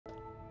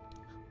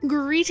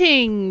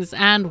Greetings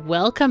and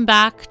welcome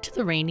back to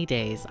the rainy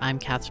days. I'm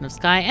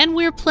KatherineOfSky and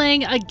we're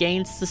playing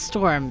Against the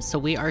Storm. So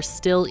we are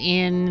still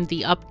in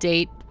the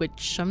update,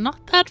 which I'm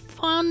not that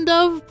fond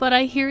of, but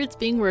I hear it's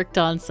being worked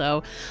on.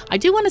 So I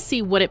do want to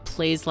see what it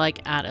plays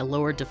like at a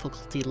lower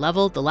difficulty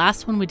level. The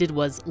last one we did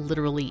was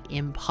literally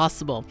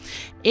impossible.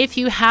 If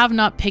you have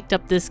not picked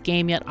up this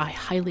game yet, I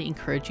highly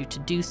encourage you to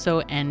do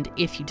so. And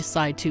if you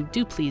decide to,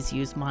 do please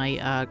use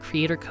my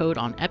creator code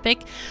on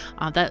Epic.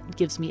 That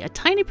gives me a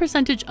tiny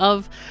percentage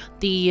of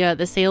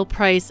the sale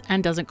price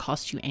and doesn't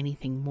cost you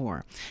anything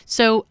more.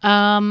 So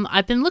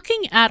I've been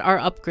looking at our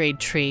upgrade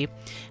tree,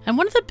 and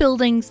one of the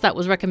buildings that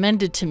was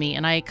recommended to me,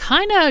 and I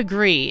kind of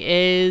agree,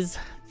 is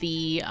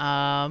the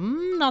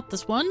not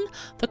this one,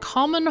 the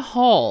Common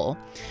Hall,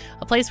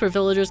 a place where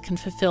villagers can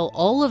fulfill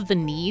all of the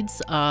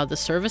needs, the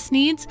service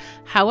needs.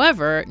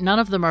 However, none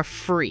of them are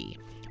free.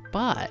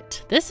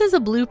 But this is a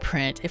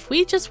blueprint. If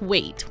we just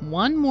wait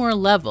one more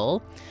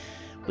level,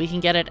 we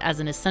can get it as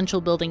an essential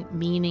building,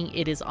 meaning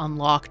it is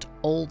unlocked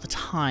all the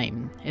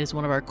time. It is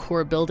one of our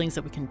core buildings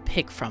that we can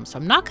pick from. So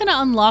I'm not going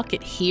to unlock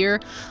it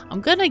here.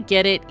 I'm going to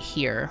get it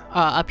here,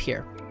 up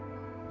here.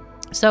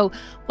 So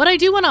what I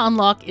do want to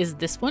unlock is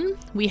this one.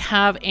 We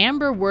have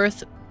amber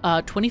worth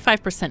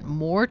 25%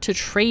 more to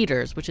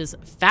traders, which is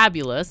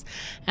fabulous.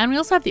 And we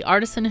also have the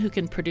artisan who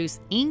can produce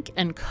ink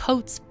and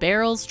coats,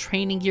 barrels,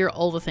 training gear,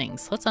 all the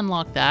things. So let's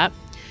unlock that.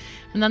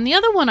 And then the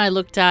other one I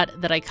looked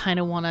at that I kind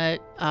of want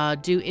to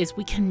do is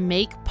we can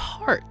make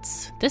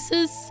parts. This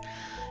is,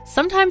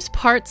 sometimes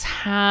parts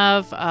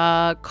have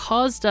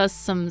caused us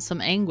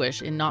some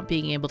anguish in not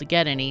being able to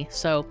get any.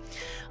 So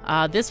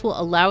this will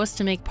allow us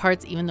to make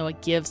parts, even though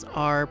it gives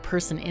our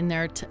person in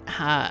there to,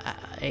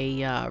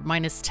 a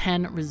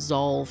 -10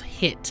 resolve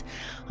hit,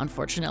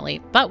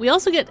 unfortunately. But we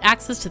also get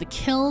access to the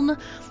kiln,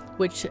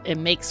 which it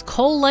makes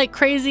coal like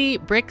crazy,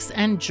 bricks,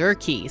 and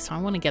jerky. So I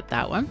want to get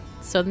that one.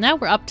 So now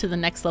we're up to the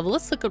next level.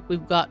 Let's look at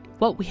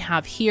what we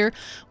have here.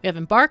 We have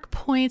embark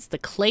points, the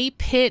clay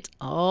pit.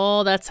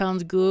 Oh, that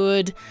sounds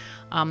good.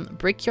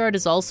 Brickyard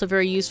is also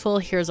very useful.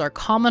 Here's our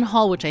common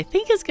hall, which I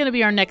think is going to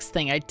be our next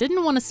thing. I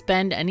didn't want to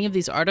spend any of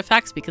these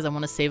artifacts because I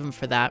want to save them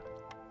for that.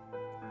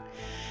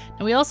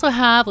 And we also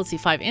have, let's see,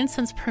 5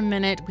 incense per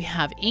minute. We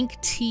have ink,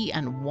 tea,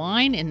 and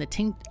wine in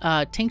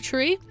the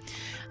tinctuary.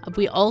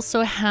 We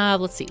also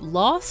have, let's see,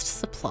 lost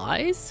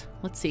supplies.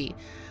 Let's see.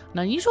 An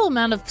unusual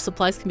amount of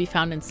supplies can be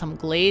found in some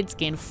glades.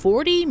 Gain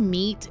 40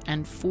 meat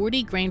and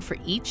 40 grain for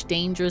each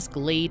dangerous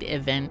glade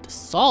event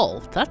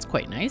solved. That's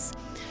quite nice.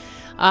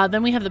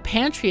 Then we have the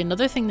pantry,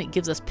 another thing that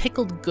gives us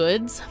pickled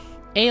goods,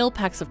 ale,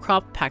 packs of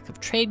crop, pack of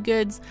trade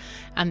goods,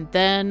 and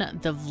then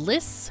the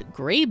Vliss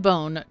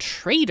Greybone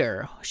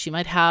Trader. She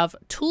might have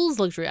tools,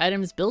 luxury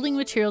items, building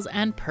materials,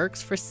 and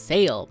perks for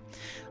sale.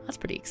 That's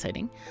pretty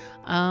exciting.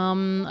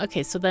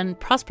 Okay, so then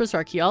prosperous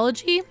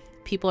archaeology.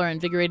 People are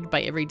invigorated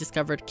by every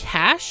discovered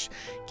cache,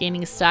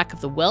 gaining a stack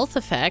of the wealth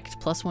effect,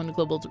 +1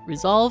 global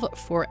resolve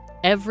for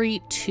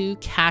every 2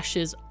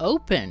 caches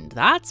opened.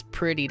 That's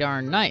pretty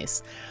darn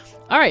nice.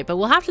 All right, but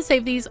we'll have to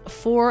save these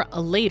for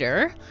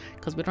later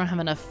because we don't have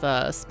enough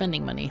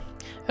spending money.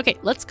 Okay,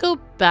 let's go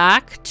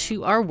back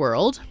to our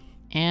world.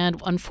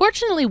 And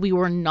unfortunately, we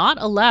were not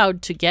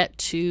allowed to get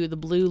to the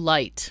blue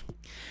light.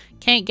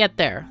 Can't get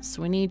there.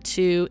 So we need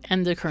to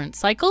end the current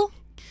cycle.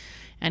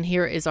 And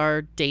here is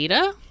our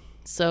data.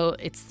 So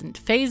it's the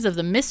phase of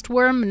the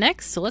mistworm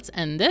next. So let's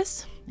end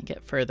this and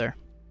get further.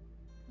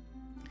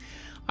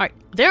 All right,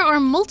 there are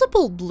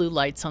multiple blue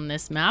lights on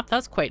this map.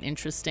 That's quite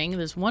interesting.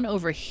 There's one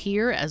over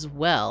here as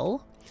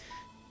well.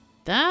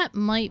 That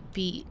might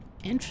be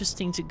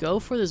interesting to go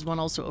for. There's one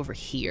also over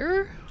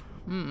here.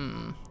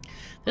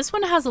 This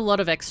one has a lot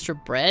of extra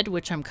bread,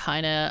 which I'm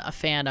kind of a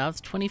fan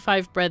of.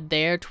 25 bread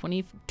there,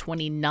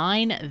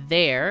 29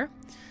 there.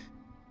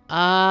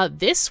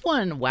 This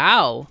one,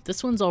 wow.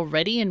 This one's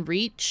already in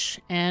reach,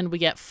 and we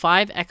get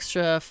 5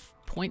 extra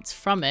points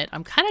from it.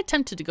 I'm kind of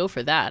tempted to go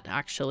for that,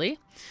 actually.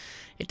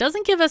 It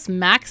doesn't give us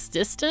max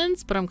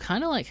distance, but I'm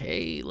kind of like,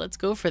 hey, let's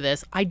go for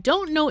this. I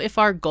don't know if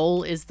our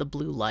goal is the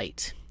blue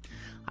light.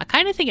 I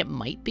kind of think it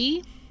might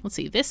be. Let's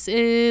see, this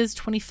is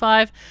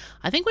 25.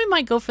 I think we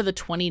might go for the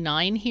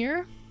 29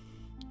 here.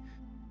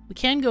 We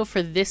can go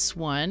for this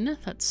one.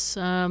 That's,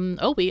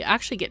 oh, we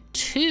actually get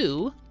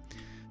two,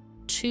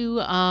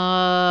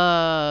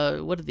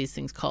 what are these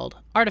things called?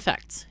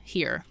 Artifacts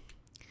here.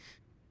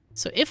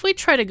 So if we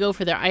try to go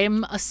for there, I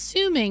am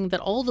assuming that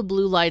all the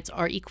blue lights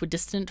are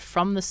equidistant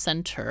from the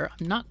center.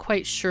 I'm not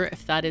quite sure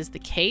if that is the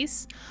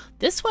case.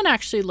 This one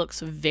actually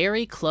looks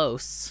very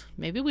close.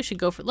 Maybe we should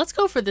go for, let's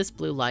go for this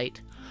blue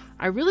light.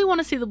 I really want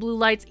to see the blue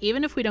lights,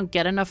 even if we don't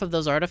get enough of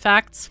those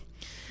artifacts.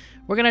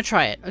 We're going to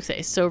try it.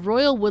 Okay, so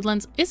Royal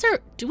Woodlands.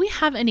 Do we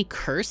have any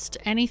cursed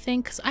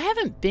anything? Because I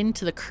haven't been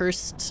to the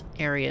cursed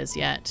areas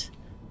yet.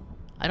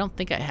 I don't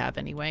think I have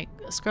anyway.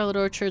 Scarlet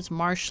Orchards,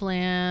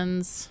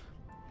 Marshlands.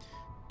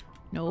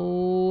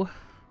 No.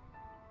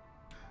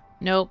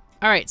 Nope.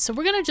 All right, so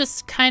we're going to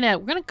just we're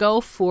going to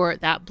go for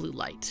that blue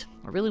light.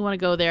 I really want to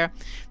go there.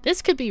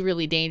 This could be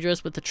really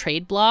dangerous with the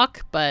trade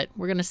block, but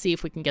we're going to see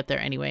if we can get there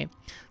anyway.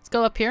 Let's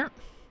go up here.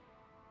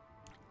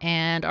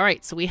 And all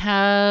right, so we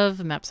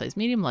have map size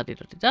medium, la da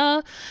da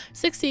da,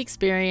 60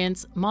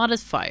 experience,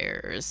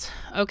 modifiers.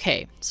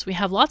 Okay, so we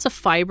have lots of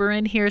fiber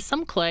in here,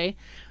 some clay,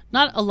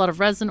 not a lot of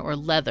resin or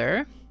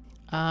leather.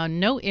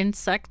 No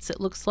insects,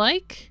 it looks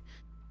like,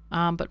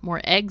 but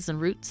more eggs and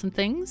roots and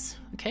things.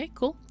 Okay,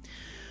 cool.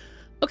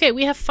 Okay,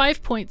 we have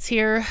 5 points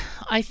here.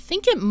 I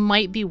think it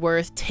might be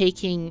worth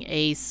taking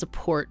a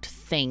support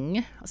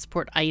thing, a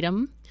support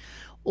item.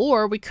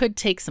 Or we could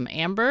take some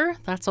amber.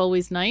 That's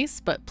always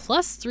nice. But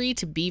 +3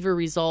 to beaver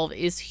resolve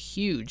is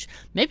huge.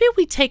 Maybe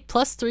we take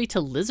 +3 to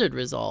lizard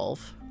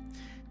resolve.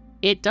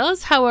 It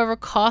does, however,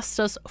 cost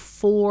us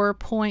 4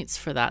 points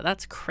for that.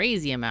 That's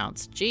crazy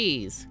amounts.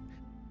 Jeez.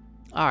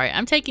 All right,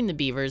 I'm taking the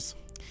beavers.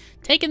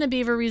 Taking the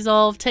beaver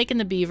resolve, taking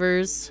the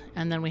beavers,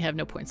 and then we have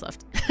no points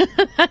left.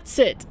 That's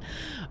it.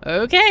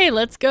 Okay,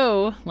 let's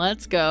go.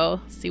 Let's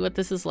go. See what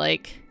this is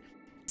like.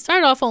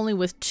 Start off only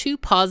with 2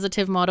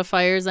 positive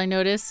modifiers, I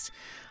noticed.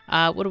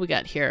 What do we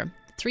got here?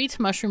 3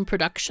 to mushroom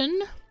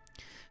production.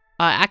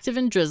 Active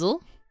in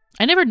drizzle.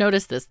 I never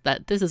noticed this,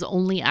 that this is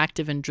only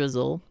active in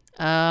drizzle.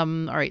 All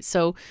right,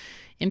 so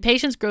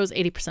impatience grows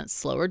 80%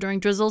 slower during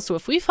drizzle. So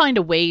if we find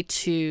a way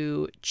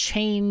to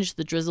change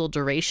the drizzle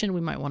duration,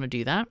 we might want to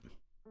do that.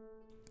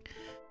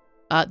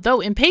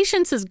 Though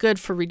impatience is good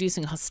for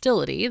reducing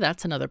hostility.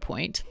 That's another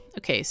point.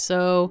 Okay,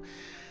 so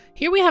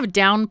here we have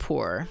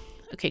downpour.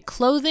 Okay,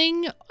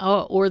 clothing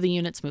or the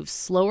units move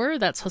slower.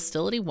 That's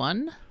hostility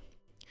 1.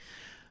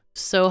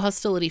 So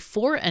hostility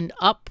 4 and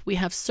up. We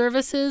have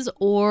services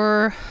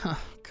or, oh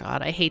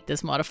God, I hate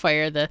this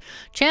modifier. The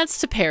chance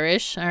to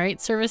perish. All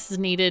right, service is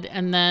needed.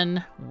 And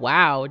then,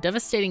 wow,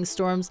 devastating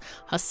storms.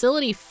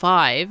 Hostility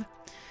 5.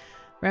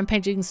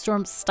 Rampaging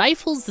storm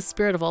stifles the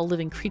spirit of all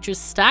living creatures.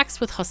 Stacks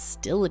with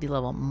hostility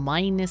level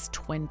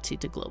 -20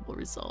 to global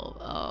resolve.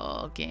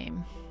 Oh,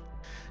 game.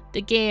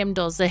 The game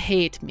does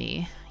hate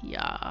me.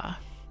 Yeah.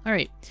 All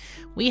right.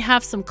 We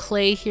have some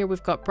clay here.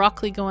 We've got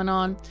broccoli going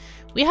on.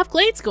 We have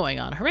glades going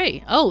on.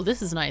 Hooray. Oh,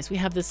 this is nice. We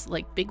have this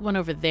like big one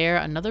over there.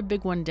 Another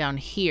big one down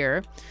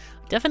here.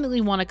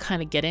 Definitely want to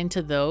kind of get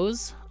into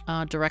those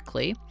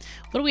directly.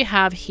 What do we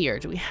have here?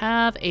 Do we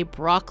have a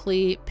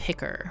broccoli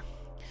picker?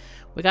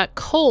 We got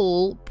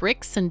coal,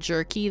 bricks, and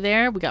jerky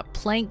there. We got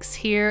planks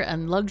here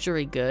and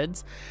luxury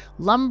goods.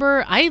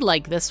 Lumber, I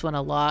like this one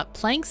a lot.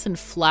 Planks and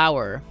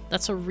flour.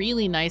 That's a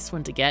really nice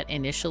one to get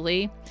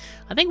initially.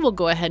 I think we'll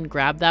go ahead and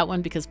grab that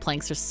one because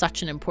planks are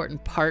such an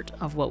important part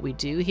of what we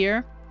do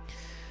here.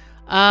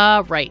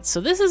 Right,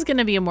 so this is going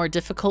to be a more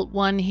difficult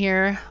one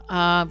here.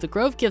 The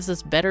grove gives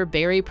us better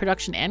berry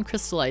production and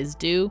crystallized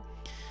dew.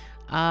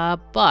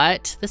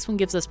 But this one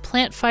gives us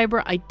plant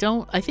fiber. I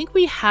think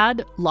we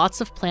had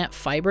lots of plant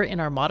fiber in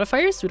our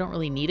modifiers, so we don't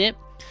really need it.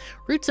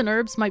 Roots and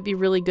herbs might be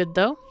really good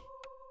though.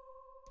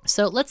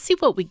 So let's see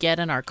what we get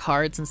in our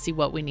cards and see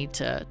what we need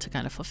to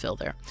kind of fulfill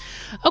there.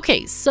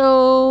 Okay,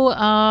 so,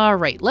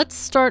 right, let's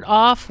start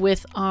off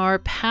with our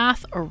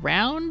path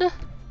around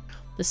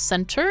the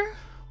center.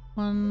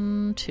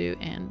 1, 2,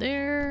 and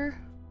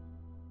there.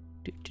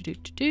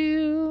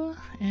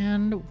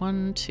 And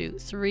 1, 2,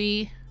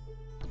 3.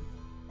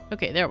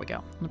 Okay, there we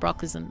go. The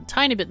broccoli's a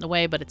tiny bit in the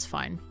way, but it's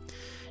fine.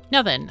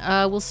 Now then,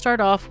 we'll start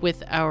off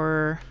with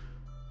our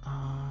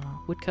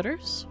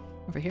woodcutters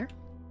over here.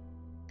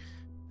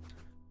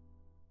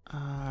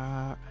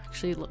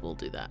 Actually, we'll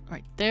do that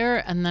right there,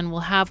 and then we'll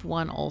have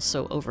one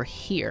also over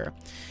here.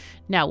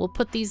 Now, we'll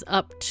put these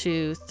up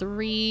to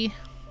 3,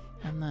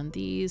 and then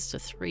these to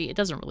 3. It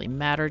doesn't really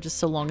matter, just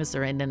so long as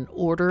they're in an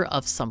order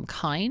of some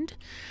kind.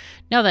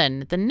 Now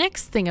then, the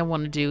next thing I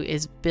want to do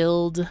is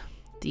build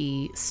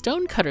the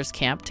stonecutters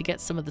camp to get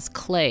some of this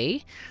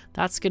clay.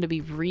 That's going to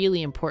be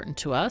really important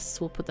to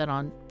us. We'll put that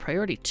on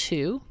priority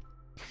 2.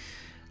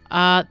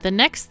 The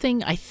next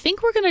thing, I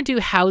think we're going to do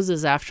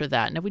houses after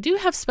that. Now we do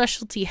have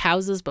specialty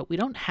houses, but we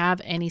don't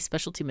have any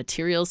specialty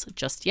materials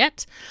just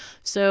yet.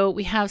 So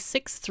we have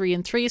 6, 3,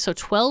 and 3, so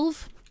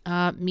 12,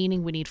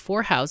 meaning we need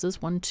 4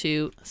 houses. 1,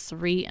 2,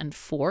 3, and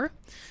 4.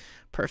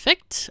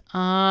 Perfect.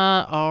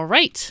 All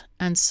right.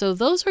 And so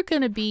those are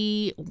going to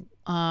be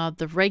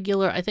the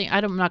regular,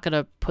 I'm not going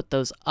to put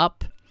those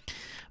up,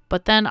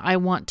 but then I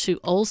want to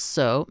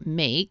also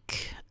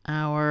make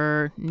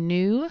our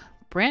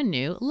brand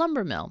new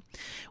lumber mill,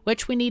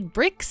 which we need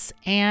bricks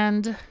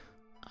and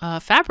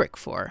fabric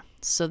for.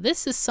 So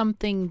this is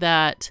something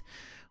that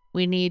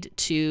we need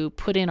to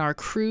put in our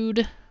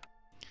crude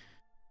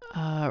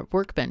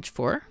workbench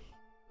for.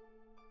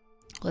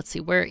 Let's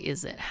see, where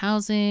is it?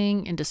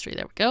 Housing, industry,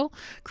 there we go.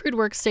 Crude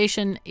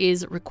workstation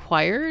is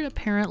required,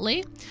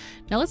 apparently.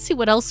 Now let's see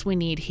what else we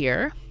need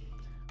here.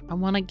 I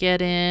want to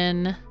get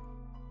in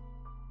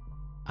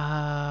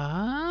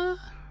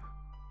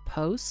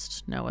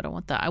post. No, I don't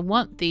want that. I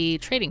want the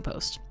trading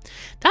post.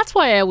 That's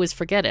why I always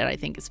forget it, I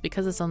think. It's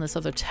because it's on this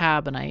other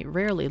tab and I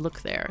rarely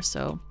look there.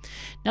 So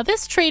now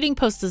this trading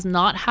post does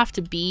not have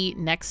to be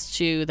next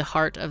to the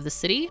heart of the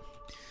city.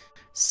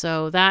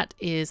 So that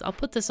is, I'll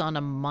put this on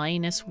a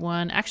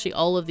 -1. Actually,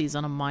 all of these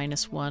on a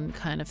 -1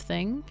 kind of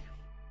thing.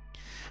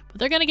 But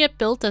they're going to get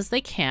built as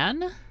they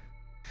can.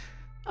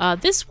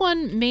 This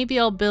one, maybe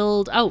I'll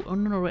build... Oh,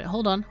 no, wait,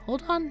 hold on.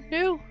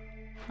 No.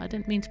 I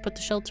didn't mean to put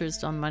the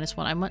shelters on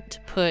 -1. I meant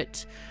to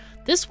put...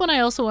 This one I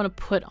also want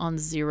to put on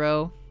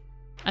 0.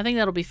 I think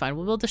that'll be fine.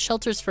 We'll build the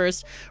shelters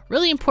first.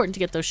 Really important to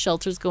get those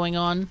shelters going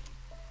on.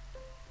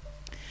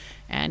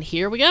 And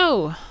here we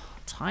go.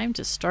 Time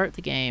to start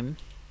the game.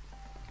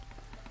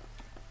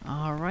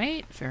 All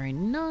right, very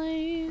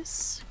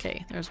nice.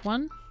 Okay, there's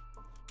one.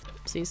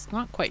 See, it's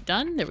not quite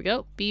done. There we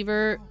go.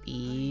 Beaver,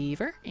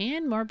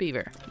 and more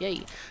beaver.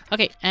 Yay.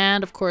 Okay,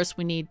 and of course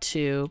we need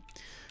to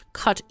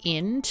cut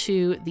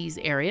into these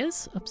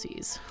areas.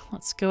 Oopsies.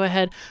 Let's go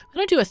ahead. I'm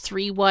going to do a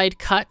 3-wide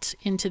cut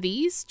into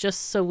these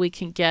just so we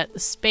can get the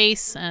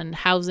space and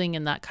housing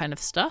and that kind of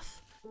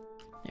stuff.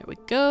 There we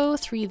go.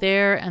 3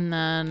 there, and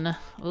then...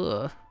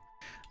 Ugh,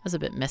 that's a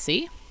bit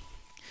messy.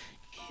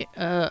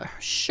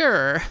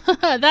 Sure.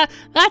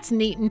 That's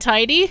neat and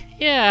tidy.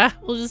 Yeah,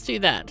 we'll just do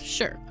that.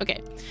 Sure.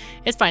 Okay.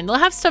 It's fine. They'll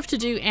have stuff to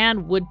do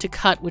and wood to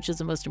cut, which is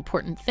the most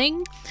important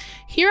thing.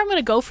 Here I'm going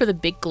to go for the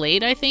big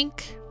glade, I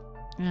think.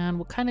 And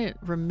we'll kind of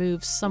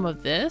remove some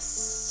of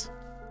this.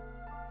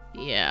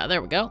 Yeah,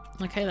 there we go.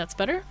 Okay, that's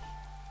better.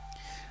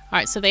 All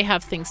right, so they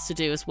have things to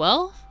do as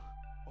well.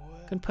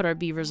 Can put our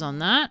beavers on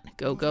that.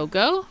 Go, go,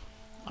 go.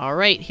 All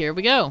right, here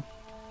we go.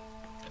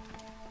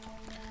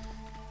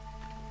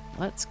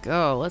 Let's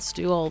go. Let's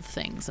do all the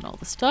things and all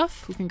the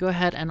stuff. We can go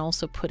ahead and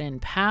also put in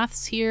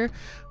paths here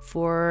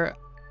for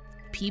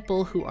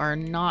people who are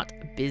not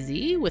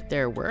busy with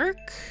their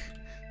work.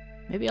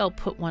 Maybe I'll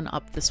put one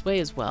up this way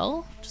as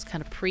well. Just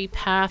kind of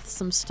pre-path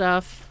some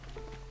stuff.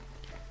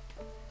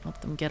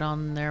 Let them get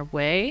on their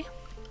way.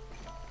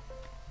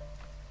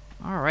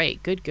 All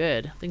right, good,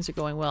 good. Things are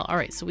going well. All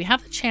right, so we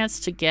have the chance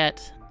to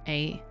get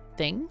a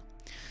thing.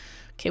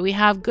 Okay, we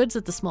have goods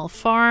at the small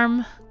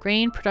farm.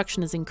 Grain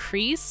production is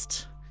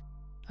increased.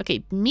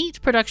 Okay,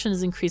 meat production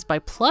is increased by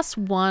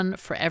 +1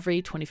 for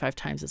every 25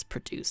 times it's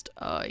produced.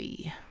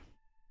 I'm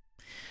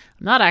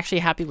not actually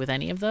happy with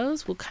any of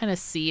those. We'll kind of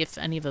see if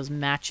any of those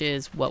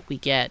matches what we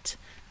get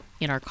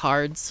in our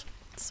cards.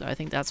 So I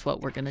think that's what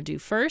we're going to do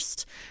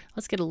first.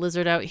 Let's get a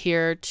lizard out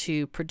here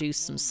to produce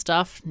some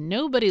stuff.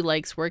 Nobody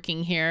likes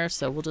working here,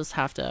 so we'll just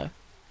have to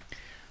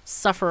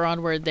suffer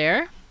onward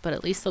there. But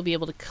at least they'll be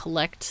able to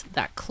collect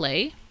that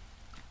clay.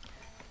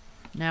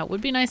 Now, it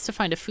would be nice to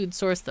find a food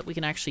source that we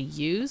can actually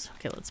use.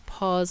 Okay, let's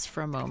pause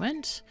for a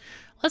moment.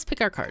 Let's pick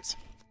our cards.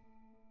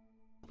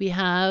 We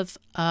have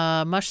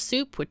mush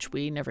soup, which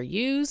we never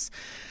use.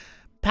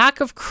 Pack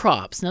of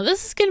crops. Now,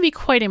 this is going to be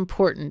quite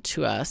important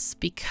to us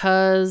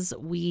because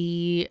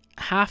we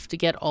have to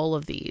get all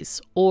of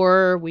these,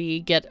 or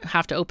we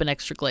have to open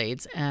extra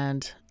glades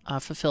and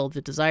fulfill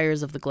the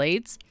desires of the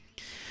glades.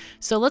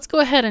 So let's go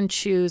ahead and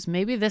choose,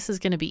 maybe this is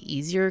going to be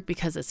easier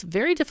because it's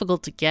very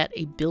difficult to get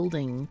a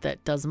building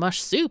that does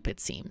mush soup, it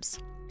seems.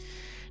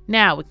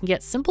 Now, we can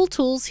get simple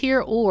tools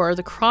here or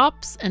the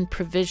crops and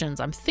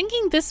provisions. I'm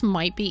thinking this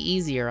might be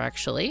easier,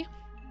 actually.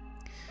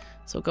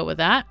 So we'll go with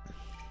that.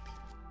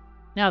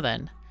 Now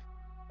then,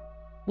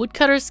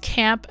 woodcutter's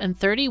camp and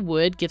 30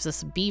 wood gives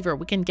us a beaver.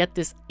 We can get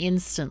this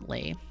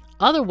instantly.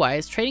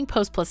 Otherwise, trading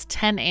post plus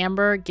 10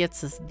 amber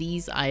gets us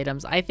these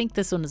items. I think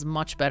this one is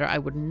much better. I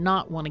would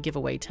not want to give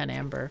away 10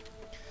 amber.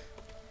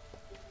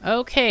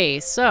 Okay,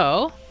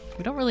 so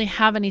we don't really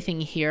have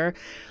anything here.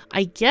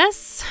 I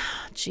guess,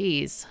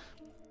 geez.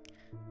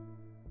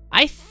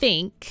 I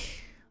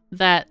think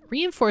that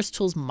reinforced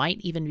tools might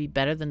even be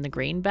better than the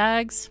grain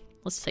bags.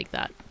 Let's take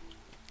that.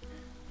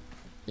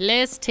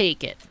 Let's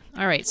take it.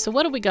 All right, so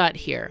what do we got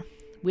here?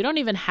 We don't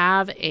even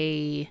have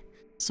a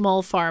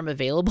small farm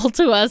available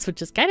to us,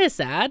 which is kind of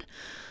sad.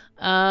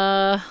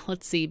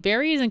 Let's see.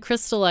 Berries and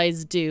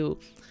crystallized dew.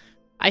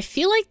 I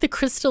feel like the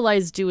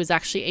crystallized dew is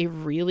actually a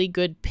really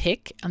good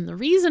pick, and the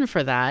reason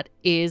for that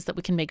is that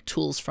we can make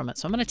tools from it.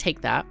 So I'm going to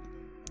take that.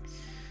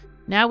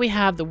 Now we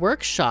have the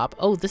workshop.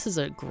 Oh, this is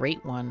a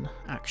great one,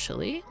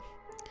 actually.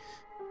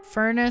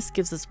 Furnace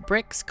gives us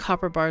bricks,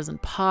 copper bars,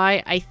 and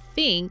pie. I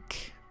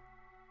think...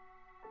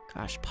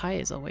 Gosh, pie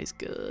is always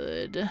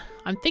good.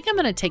 I think I'm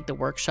going to take the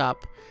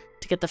workshop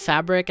to get the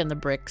fabric and the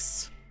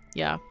bricks.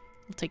 Yeah,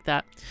 we'll take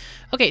that.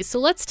 Okay, so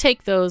let's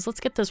take those. Let's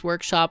get this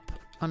workshop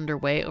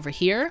underway over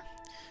here.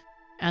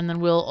 And then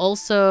we'll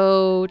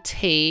also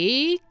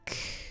take...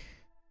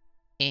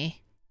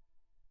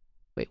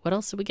 Wait, what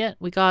else did we get?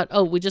 We got...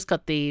 Oh, we just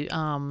got the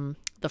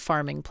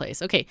farming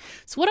place. Okay,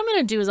 so what I'm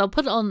going to do is I'll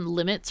put on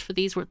limits for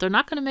these. They're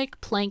not going to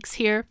make planks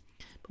here,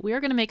 but we are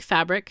going to make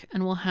fabric.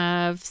 And we'll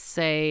have,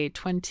 say,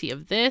 20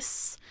 of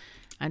this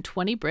and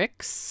 20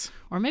 bricks.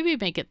 Or maybe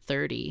make it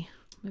 30.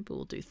 Maybe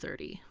we'll do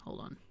 30. Hold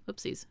on.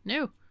 Oopsies.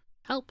 No.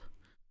 Help.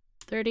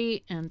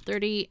 30 and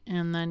 30.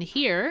 And then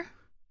here.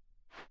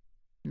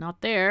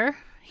 Not there.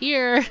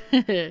 Here.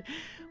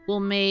 We'll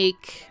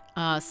make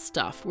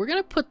stuff. We're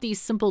going to put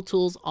these simple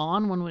tools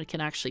on when we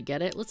can actually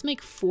get it. Let's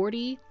make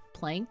 40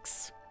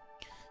 planks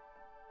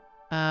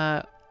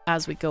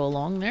as we go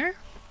along there.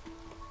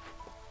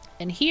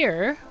 And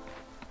here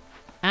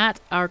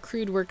at our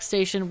crude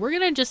workstation, we're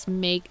going to just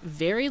make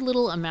very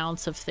little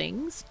amounts of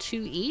things,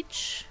 2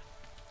 each,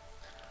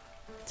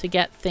 to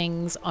get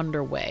things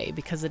underway,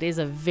 because it is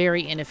a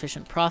very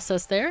inefficient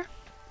process there.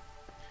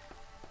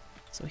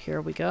 So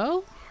here we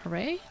go.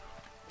 Hooray.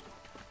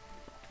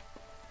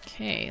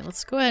 Okay,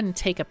 let's go ahead and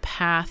take a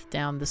path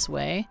down this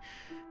way.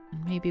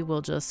 And maybe we'll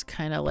just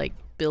kind of like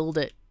build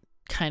it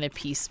kind of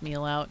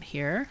piecemeal out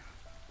here.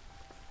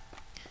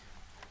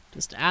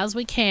 Just as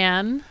we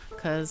can,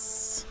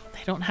 because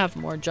they don't have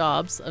more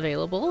jobs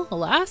available,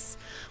 alas.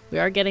 We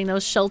are getting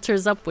those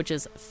shelters up, which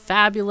is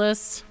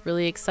fabulous.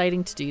 Really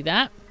exciting to do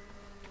that.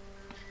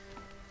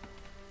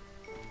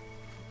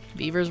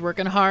 Beavers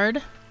working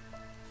hard.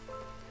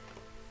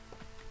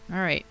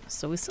 Alright,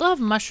 so we still have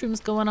mushrooms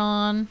going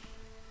on.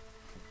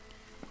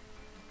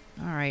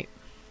 Alright.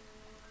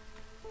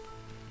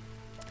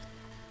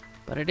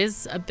 But it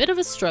is a bit of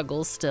a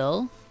struggle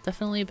still.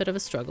 Definitely a bit of a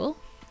struggle.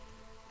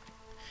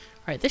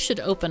 Alright, this should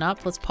open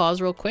up. Let's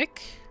pause real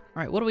quick.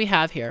 Alright, what do we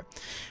have here?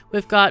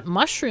 We've got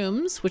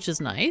mushrooms, which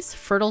is nice.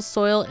 Fertile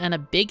soil and a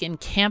big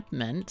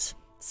encampment.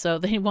 So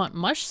they want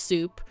mush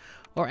soup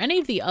or any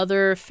of the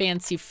other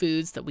fancy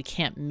foods that we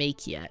can't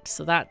make yet.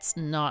 So that's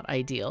not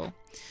ideal.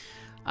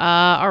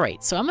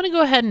 Alright, so I'm going to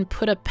go ahead and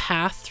put a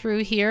path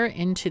through here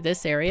into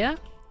this area.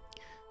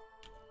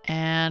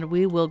 And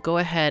we will go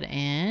ahead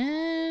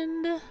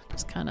and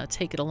just kind of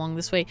take it along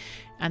this way.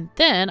 And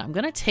then I'm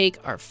going to take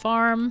our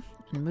farm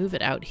and move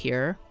it out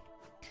here.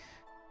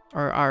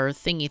 Or our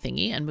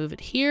thingy and move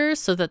it here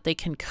so that they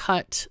can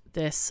cut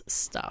this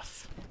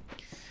stuff.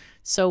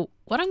 So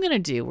what I'm going to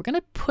do, we're going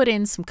to put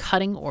in some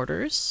cutting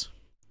orders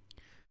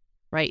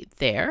right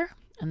there.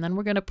 And then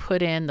we're going to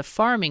put in the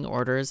farming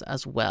orders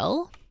as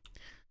well.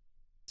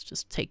 Let's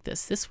just take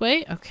this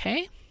way.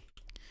 Okay.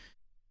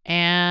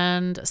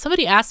 And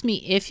somebody asked me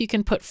if you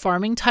can put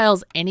farming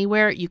tiles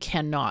anywhere. You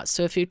cannot.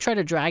 So if you try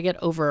to drag it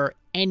over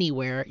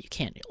anywhere, you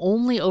can't.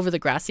 Only over the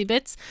grassy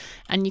bits.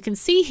 And you can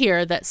see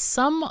here that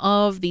some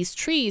of these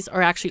trees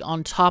are actually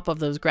on top of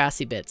those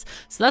grassy bits.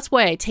 So that's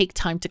why I take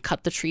time to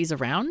cut the trees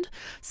around.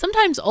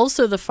 Sometimes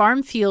also the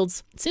farm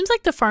fields, it seems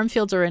like the farm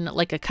fields are in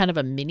like a kind of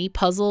a mini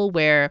puzzle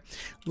where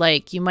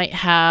like you might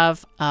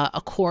have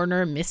a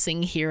corner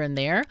missing here and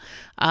there.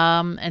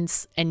 And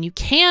you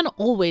can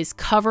always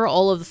cover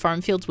all of the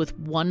farm fields with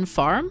one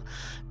farm,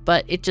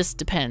 but it just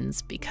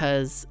depends,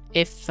 because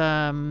if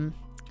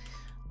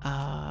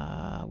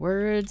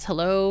words,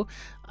 hello.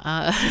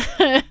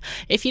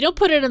 If you don't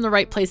put it in the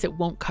right place, it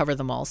won't cover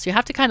them all. So you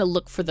have to kind of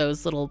look for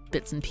those little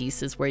bits and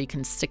pieces where you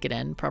can stick it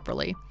in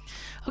properly.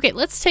 Okay,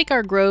 let's take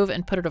our grove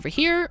and put it over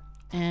here,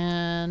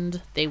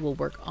 and they will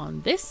work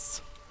on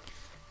this,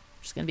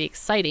 which is going to be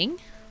exciting.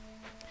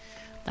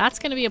 That's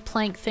going to be a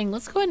plank thing.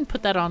 Let's go ahead and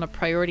put that on a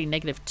priority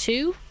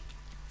 -2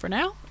 for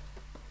now.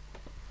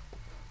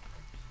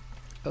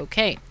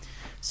 Okay.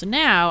 So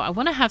now I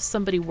want to have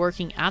somebody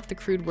working at the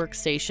crude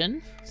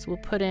workstation. So we'll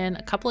put in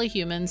a couple of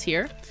humans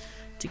here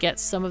to get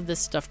some of this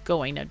stuff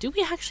going. Now, do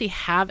we actually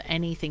have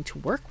anything to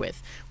work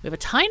with? We have a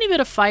tiny bit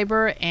of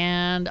fiber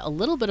and a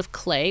little bit of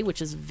clay,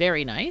 which is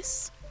very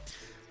nice.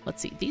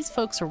 Let's see. These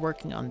folks are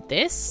working on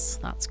this.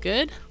 That's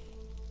good.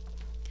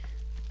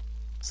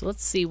 So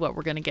let's see what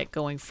we're going to get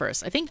going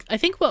first. I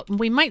think what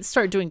we might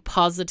start doing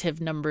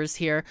positive numbers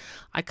here.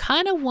 I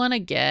kind of want to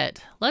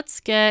get, let's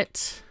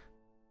get...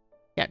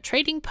 yeah,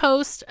 trading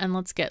post, and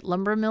let's get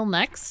lumber mill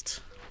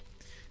next.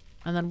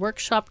 And then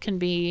workshop can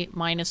be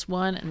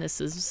 -1, and this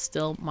is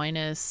still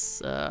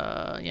minus,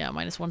 yeah,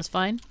 -1 is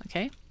fine.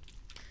 Okay.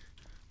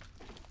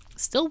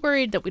 Still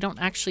worried that we don't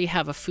actually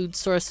have a food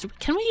source.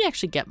 Can we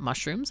actually get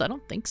mushrooms? I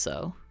don't think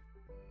so.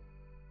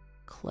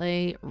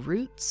 Clay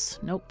roots.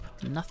 Nope,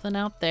 nothing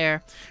out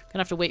there.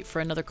 Gonna have to wait for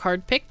another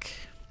card pick.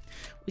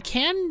 We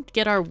can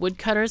get our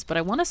woodcutters, but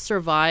I want to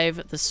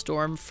survive the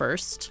storm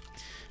first,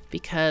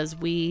 because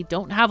we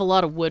don't have a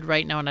lot of wood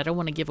right now, and I don't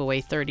want to give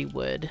away 30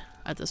 wood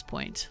at this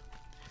point.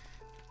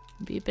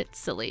 It'd be a bit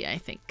silly, I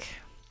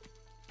think.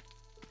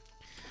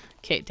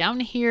 Okay, down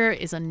here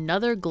is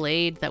another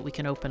glade that we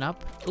can open up.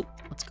 Oh,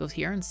 let's go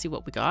here and see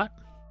what we got.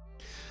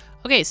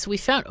 Okay, so we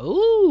found...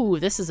 oh,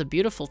 this is a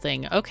beautiful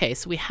thing. Okay,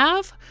 so we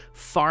have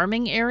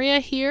farming area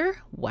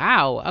here.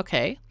 Wow,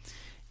 okay.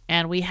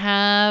 And we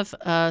have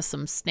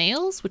some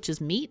snails, which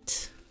is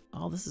meat.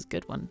 Oh, this is a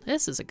good one.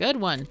 This is a good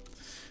one.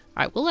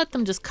 All right, we'll let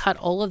them just cut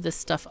all of this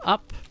stuff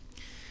up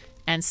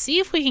and see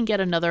if we can get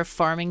another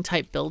farming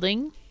type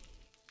building.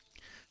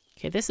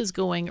 Okay, this is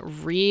going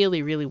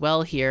really, really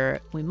well here.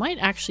 We might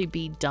actually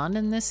be done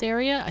in this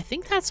area. I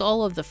think that's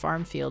all of the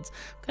farm fields.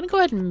 I'm going to go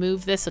ahead and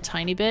move this a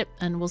tiny bit,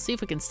 and we'll see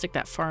if we can stick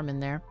that farm in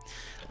there.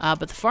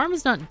 But the farm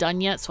is not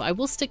done yet, so I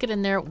will stick it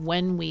in there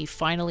when we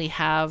finally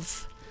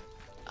have...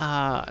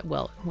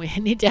 well, we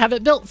need to have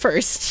it built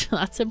first.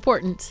 That's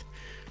important.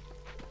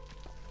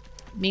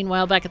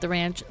 Meanwhile, back at the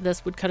ranch,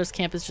 this woodcutter's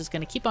camp is just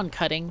going to keep on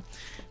cutting.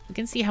 You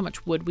can see how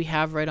much wood we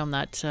have right on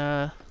that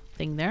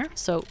thing there.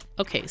 So,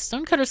 okay,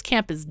 stonecutter's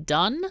camp is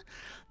done.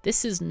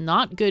 This is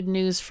not good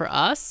news for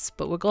us,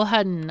 but we'll go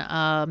ahead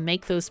and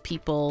make those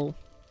people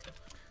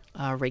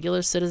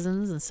regular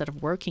citizens instead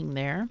of working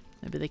there.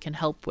 Maybe they can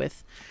help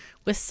with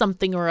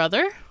something or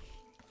other.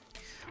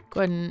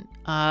 Go ahead and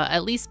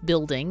at least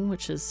building,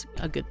 which is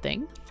a good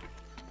thing.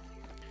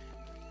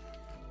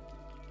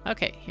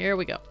 Okay, here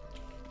we go.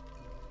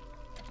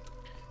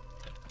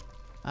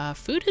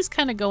 Food is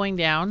kind of going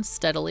down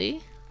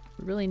steadily.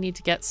 We really need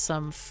to get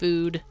some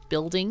food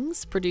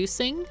buildings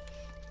producing.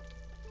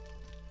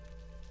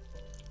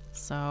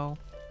 So,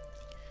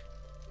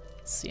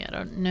 let's see, I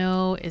don't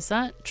know. Is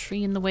that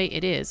tree in the way?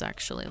 It is,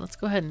 actually. Let's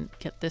go ahead and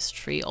get this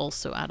tree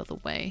also out of the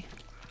way.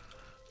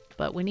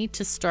 But we need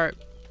to start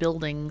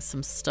building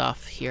some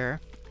stuff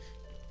here.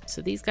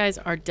 So these guys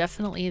are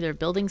definitely, they're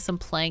building some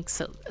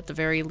planks at the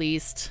very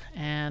least,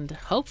 and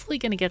hopefully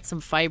going to get some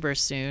fiber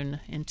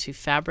soon into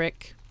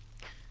fabric.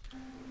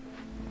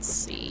 Let's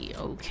see.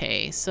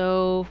 Okay,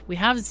 so we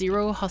have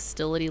 0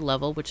 hostility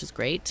level, which is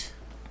great.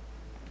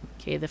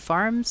 Okay, the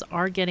farms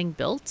are getting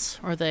built,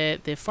 or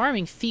the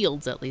farming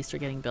fields at least are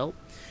getting built.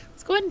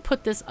 Let's go ahead and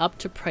put this up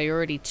to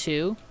priority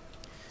 2.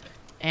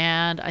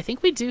 And I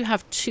think we do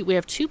have we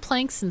have 2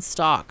 planks in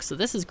stock, so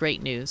this is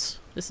great news.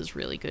 This is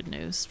really good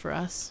news for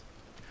us.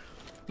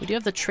 We do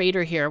have the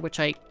trader here, which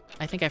I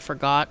think I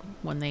forgot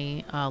when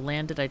they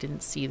landed. I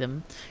didn't see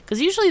them.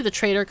 Because usually the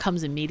trader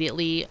comes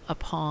immediately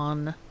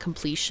upon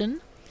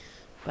completion,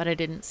 but I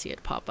didn't see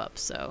it pop up,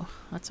 so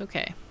that's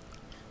okay.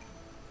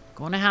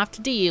 Gonna have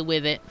to deal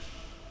with it.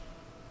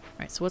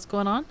 Alright, so what's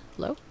going on?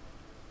 Hello?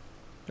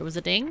 There was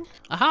a ding?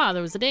 Aha,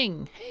 there was a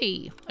ding.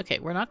 Hey. Okay,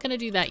 we're not gonna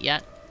do that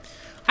yet.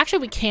 Actually,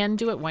 we can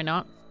do it. Why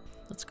not?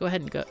 Let's go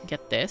ahead and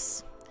get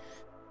this.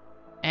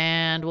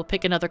 And we'll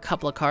pick another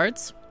couple of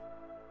cards.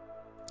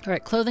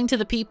 Alright, clothing to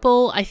the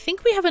people. I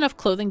think we have enough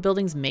clothing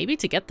buildings maybe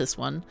to get this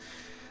one.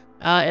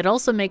 It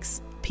also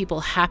makes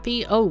people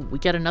happy. Oh, we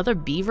get another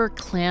Beaver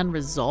Clan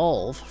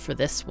Resolve for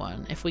this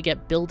one if we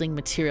get building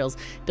materials.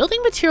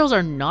 Building materials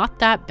are not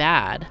that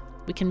bad.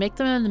 We can make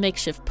them in the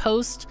makeshift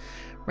post,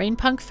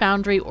 Rainpunk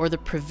Foundry, or the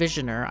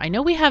Provisioner. I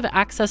know we have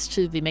access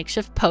to the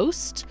makeshift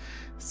post,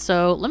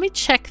 so let me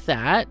check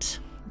that.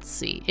 Let's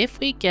see. If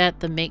we get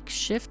the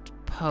makeshift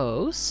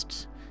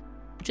post,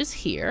 which is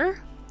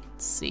here.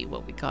 Let's see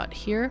what we got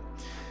here.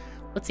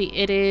 Let's see,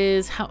 it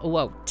is,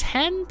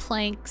 10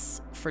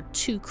 planks for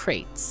 2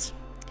 crates.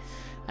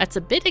 That's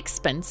a bit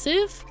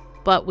expensive,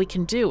 but we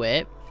can do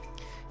it.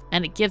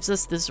 And it gives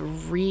us this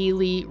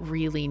really,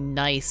 really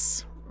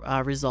nice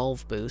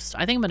resolve boost.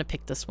 I think I'm going to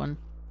pick this one.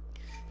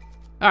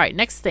 All right,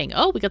 next thing.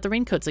 Oh, we got the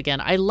raincoats again.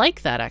 I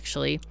like that,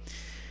 actually.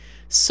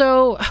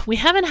 So we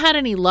haven't had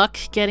any luck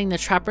getting the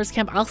Trapper's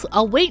Camp.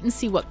 I'll wait and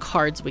see what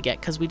cards we get,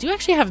 because we do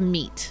actually have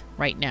meat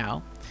right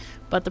now.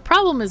 But the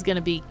problem is going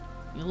to be,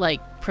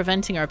 like,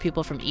 preventing our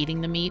people from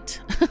eating the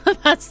meat.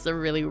 That's the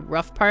really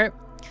rough part.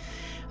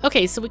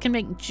 Okay, so we can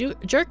make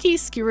jerky,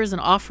 skewers, and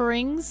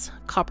offerings,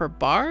 copper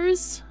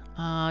bars,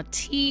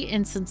 tea,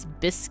 incense,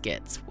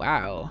 biscuits.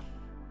 Wow.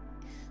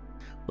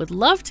 Would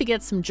love to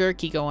get some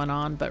jerky going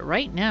on, but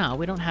right now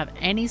we don't have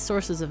any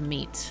sources of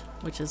meat,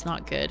 which is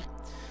not good.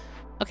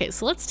 Okay,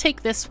 so let's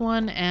take this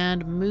one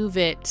and move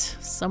it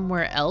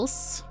somewhere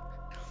else.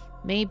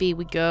 Maybe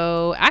we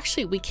go...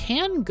 Actually, we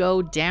can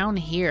go down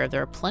here.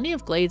 There are plenty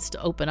of glades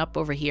to open up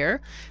over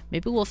here.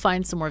 Maybe we'll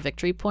find some more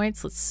victory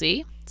points. Let's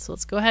see. So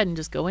let's go ahead and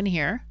just go in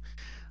here.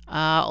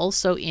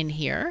 Also in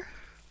here.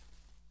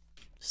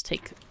 Just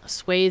take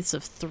swathes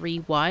of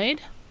 3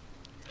 wide.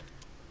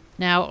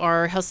 Now,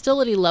 our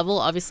hostility level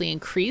obviously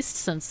increased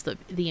since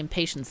the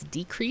impatience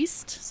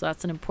decreased. So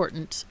that's an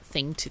important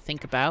thing to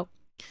think about.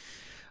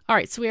 All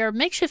right, so we are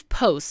makeshift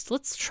post.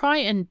 Let's try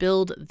and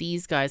build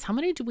these guys. How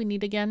many do we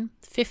need again?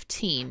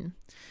 15.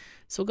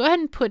 So we'll go ahead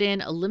and put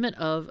in a limit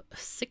of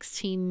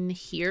 16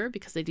 here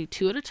because they do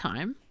 2 at a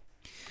time.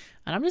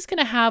 And I'm just going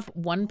to have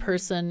one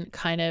person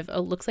kind of, oh,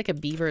 looks like a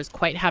beaver is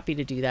quite happy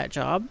to do that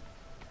job.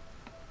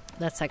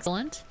 That's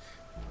excellent.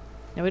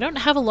 Now we don't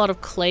have a lot of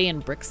clay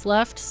and bricks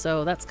left,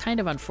 so that's kind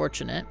of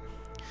unfortunate.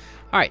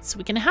 All right, so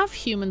we can have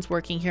humans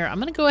working here. I'm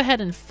going to go ahead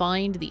and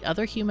find the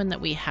other human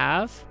that we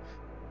have.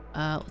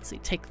 Let's see,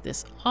 take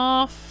this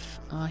off.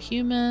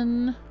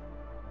 Human.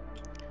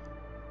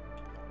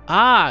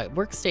 Ah,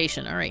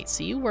 workstation. All right,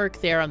 so you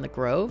work there on the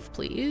grove,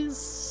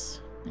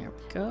 please. There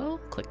we go.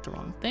 Click the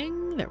wrong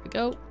thing. There we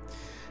go.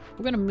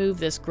 We're going to move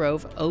this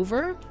grove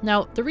over.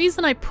 Now, the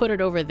reason I put it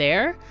over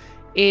there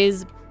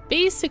is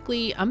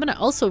basically I'm going to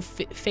also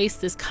face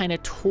this kind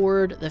of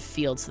toward the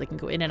field so they can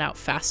go in and out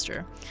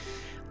faster.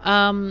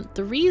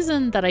 The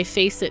reason that I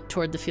face it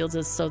toward the fields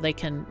is so they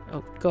can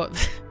go.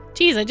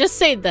 Geez, I just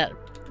said that.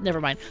 Never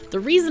mind. The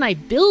reason I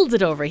build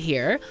it over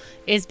here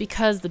is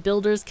because the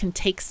builders can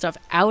take stuff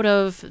out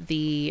of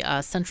the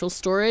central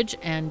storage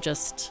and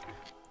just...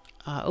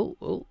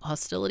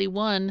 hostility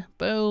 1.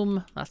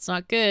 Boom. That's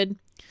not good.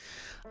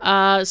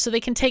 So they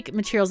can take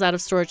materials out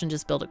of storage and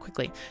just build it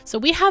quickly. So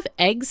we have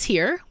eggs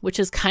here, which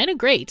is kind of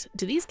great.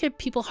 Do these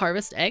people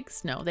harvest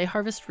eggs? No, they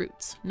harvest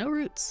roots. No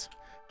roots.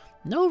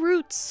 No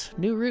roots.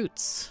 New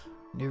roots.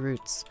 New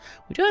roots.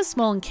 We do have a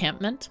small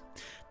encampment.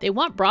 They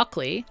want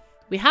broccoli.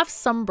 We have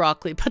some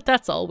broccoli, but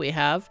that's all we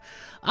have.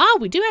 Ah,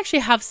 we do actually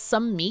have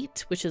some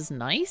meat, which is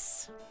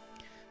nice.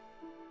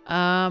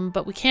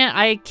 But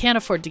I can't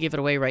afford to give it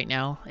away right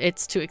now.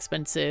 It's too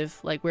expensive,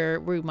 like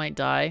we might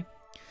die.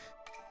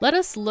 Let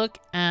us look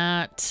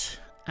at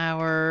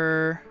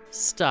our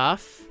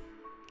stuff.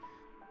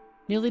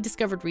 Newly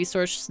discovered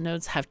resource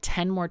nodes have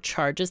 10 more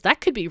charges. That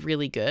could be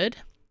really good.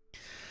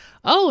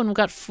 Oh, and we've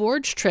got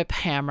forge trip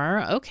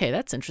hammer. Okay,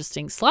 that's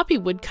interesting. Sloppy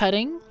wood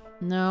cutting.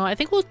 No, I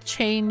think we'll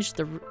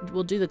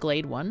do the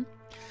glade one.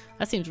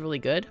 That seems really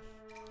good.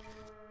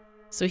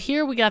 So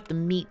here we got the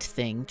meat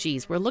thing.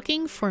 Geez, we're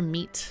looking for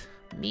meat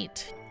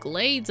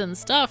glades and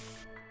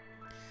stuff.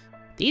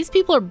 These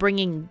people are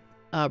bringing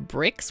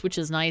bricks, which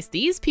is nice.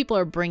 These people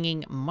are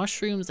bringing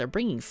mushrooms. They're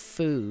bringing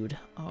food.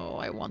 Oh,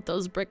 I want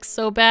those bricks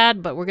so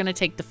bad, but we're going to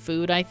take the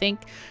food, I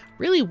think.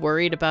 Really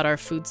worried about our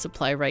food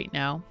supply right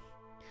now.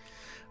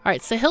 All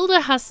right, so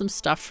Hilda has some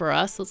stuff for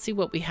us. Let's see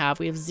what we have.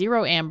 We have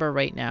 0 amber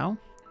right now.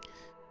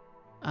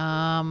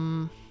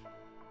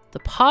 The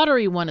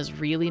pottery one is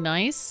really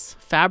nice.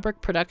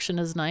 Fabric production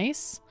is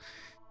nice.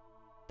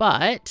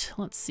 But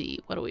let's see,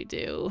 what do we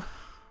do?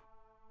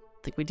 I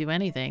don't think we do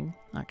anything,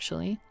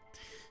 actually.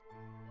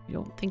 I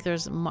don't think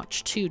there's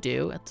much to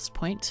do at this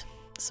point.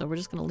 So we're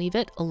just going to leave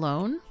it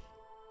alone.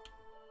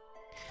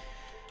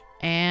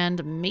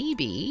 And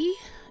maybe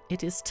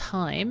it is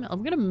time.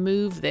 I'm going to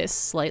move this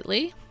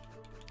slightly.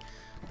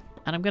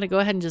 And I'm going to go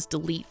ahead and just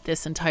delete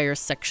this entire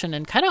section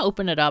and kind of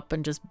open it up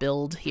and just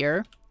build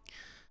here.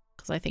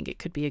 Because I think it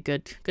could be a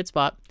good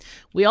spot.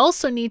 We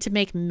also need to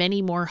make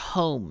many more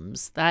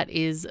homes. That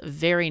is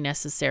very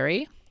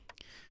necessary.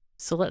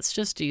 So let's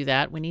just do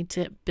that. We need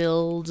to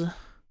build,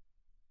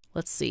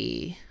 let's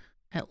see,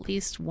 at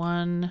least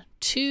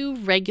 2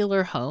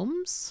 regular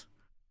homes.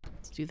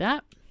 Let's do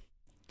that.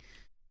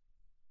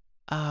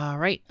 All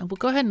right, and we'll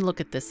go ahead and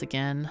look at this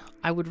again.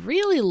 I would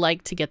really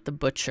like to get the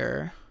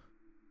butcher.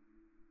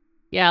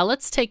 Yeah,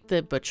 let's take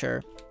the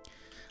butcher.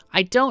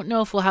 I don't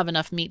know if we'll have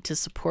enough meat to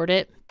support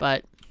it,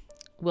 but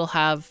we'll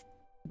have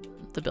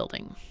the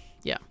building.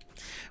 Yeah,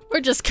 we're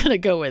just gonna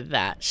go with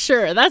that.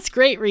 Sure, that's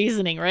great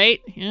reasoning,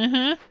 right?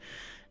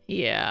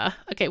 Yeah.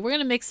 Okay, we're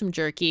gonna make some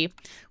jerky.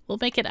 We'll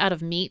make it out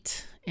of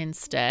meat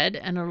instead,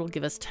 and it'll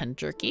give us 10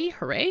 jerky.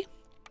 Hooray.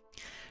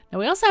 Now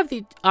we also have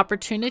the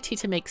opportunity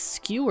to make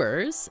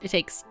skewers. It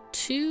takes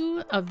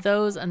 2 of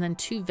those and then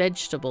 2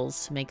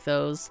 vegetables to make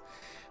those.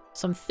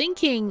 So I'm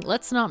thinking,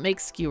 let's not make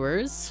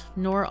skewers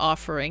nor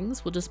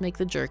offerings. We'll just make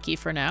the jerky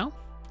for now.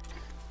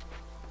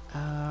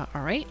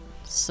 All right,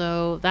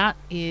 so that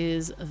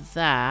is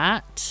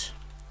that.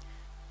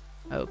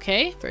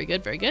 Okay, very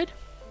good, very good.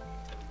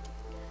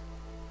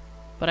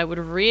 But I would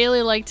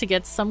really like to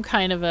get some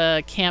kind of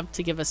a camp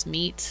to give us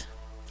meat.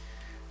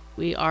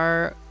 We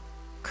are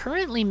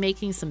currently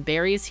making some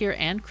berries here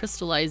and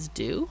crystallized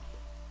dew.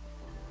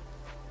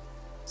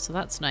 So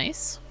that's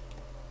nice.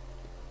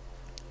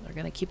 They're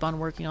going to keep on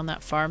working on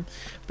that farm.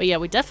 But yeah,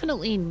 we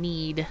definitely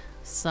need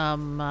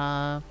some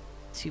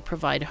to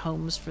provide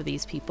homes for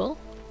these people.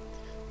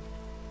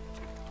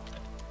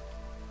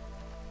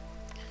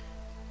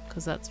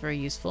 Because that's very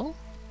useful.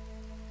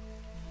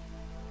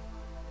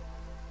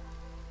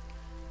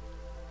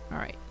 All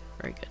right,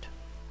 very good.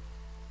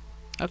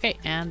 Okay,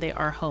 and they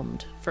are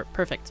homed.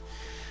 Perfect.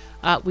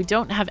 We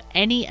don't have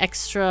any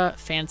extra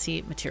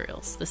fancy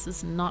materials. This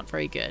is not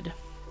very good.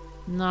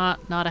 Not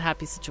a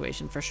happy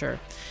situation for sure.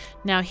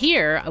 Now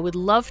here, I would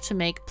love to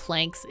make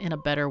planks in a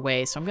better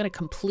way. So I'm going to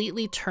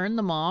completely turn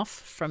them off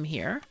from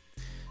here.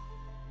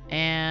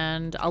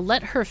 And I'll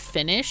let her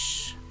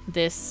finish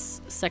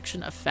this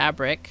section of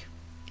fabric.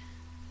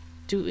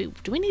 Do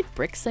we need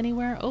bricks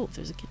anywhere? Oh,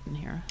 there's a kitten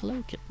here.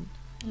 Hello, kitten.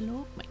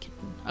 Hello, my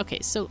kitten. Okay,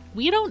 so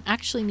we don't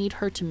actually need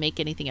her to make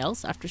anything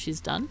else after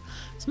she's done.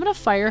 So I'm going to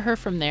fire her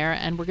from there,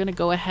 and we're going to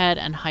go ahead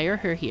and hire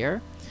her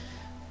here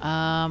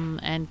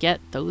and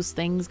get those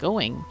things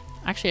going.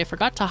 Actually, I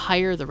forgot to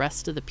hire the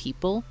rest of the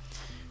people,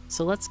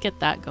 so let's get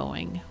that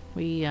going.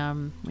 We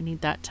need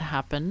that to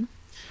happen.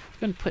 We're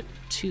going to put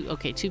 2.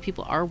 Okay, 2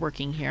 people are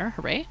working here.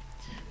 Hooray.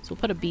 So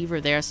we'll put a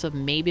beaver there, so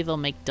maybe they'll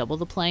make double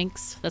the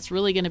planks. That's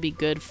really going to be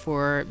good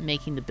for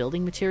making the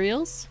building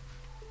materials.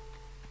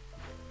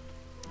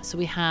 So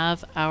we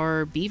have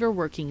our beaver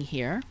working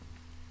here.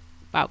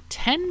 About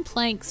 10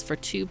 planks for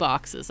 2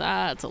 boxes.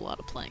 That's a lot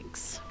of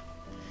planks.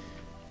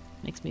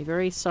 Makes me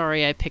very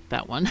sorry I picked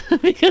that one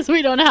because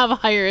we don't have a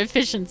higher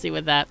efficiency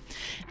with that.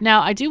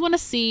 Now, I do want to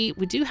see,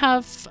 we do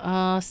have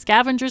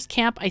scavengers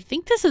camp. I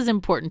think this is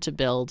important to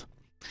build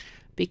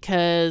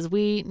because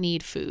we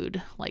need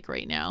food like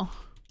right now.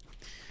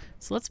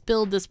 So let's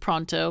build this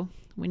pronto.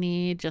 We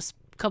need just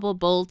a couple of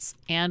bolts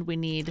and we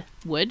need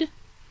wood.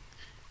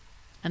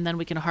 And then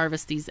we can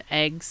harvest these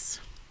eggs.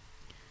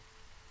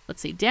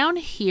 Let's see, down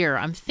here,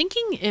 I'm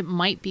thinking it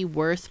might be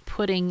worth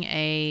putting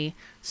a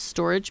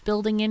storage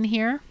building in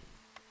here.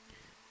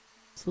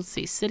 So let's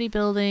see, city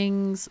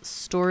buildings,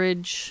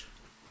 storage.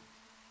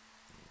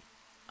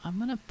 I'm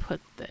gonna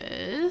put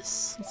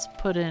this, let's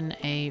put in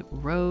a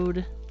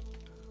road.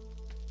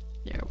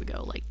 There we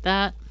go, like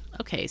that.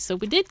 Okay, so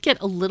we did get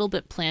a little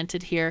bit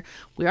planted here.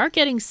 We are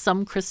getting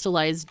some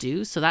crystallized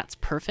dew, so that's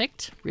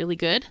perfect. Really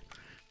good.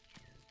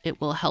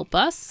 It will help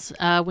us.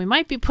 We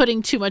might be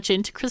putting too much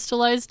into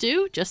crystallized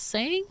dew, just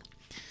saying.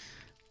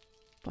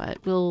 But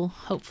we'll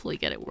hopefully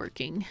get it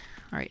working.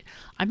 All right,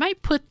 I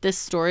might put this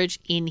storage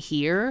in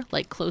here,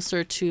 like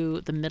closer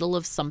to the middle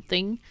of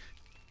something,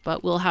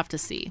 but we'll have to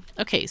see.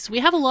 Okay, so we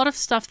have a lot of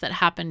stuff that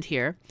happened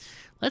here.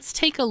 Let's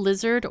take a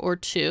lizard or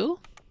two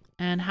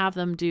and have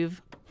them do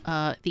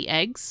the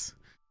eggs.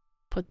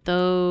 Put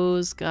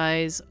those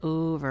guys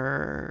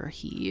over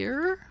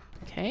here.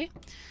 Okay.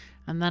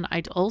 And then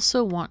I'd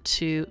also want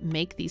to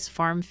make these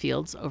farm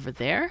fields over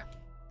there.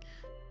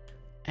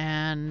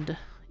 And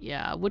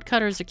yeah,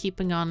 woodcutters are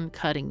keeping on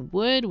cutting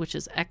wood, which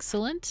is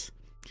excellent.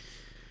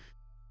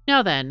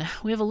 Now then,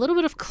 we have a little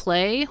bit of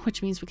clay,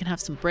 which means we can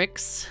have some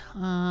bricks.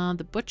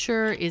 The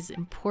butcher is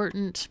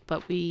important,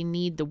 but we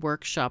need the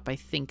workshop, I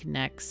think,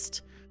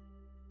 next.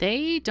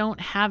 They don't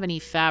have any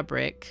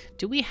fabric.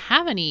 Do we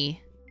have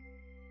any?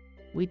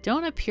 We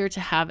don't appear to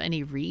have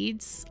any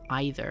reeds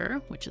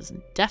either, which is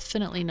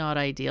definitely not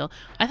ideal.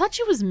 I thought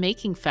she was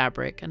making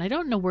fabric, and I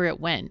don't know where it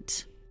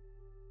went.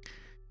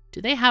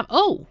 Do they have...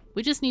 Oh,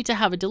 we just need to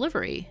have a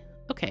delivery.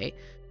 Okay.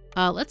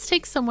 Let's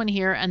take someone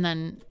here and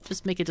then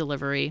just make a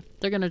delivery.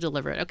 They're going to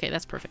deliver it. Okay,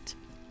 that's perfect.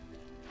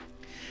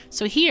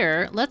 So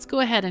here, let's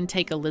go ahead and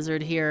take a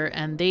lizard here,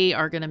 and they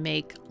are going to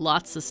make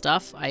lots of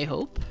stuff, I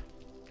hope.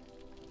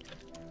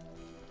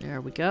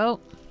 There we go.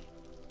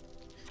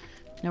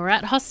 Now we're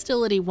at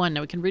hostility 1. Now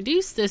we can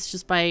reduce this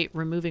just by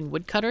removing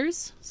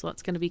woodcutters, so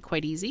that's going to be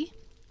quite easy.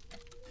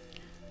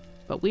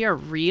 But we are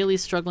really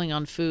struggling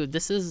on food.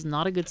 This is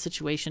not a good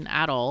situation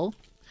at all.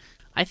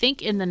 I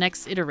think in the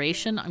next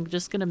iteration, I'm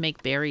just going to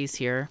make berries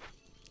here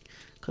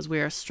because we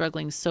are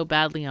struggling so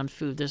badly on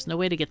food. There's no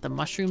way to get the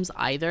mushrooms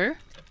either.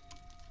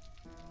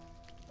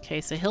 Okay,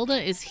 so Hilda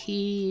is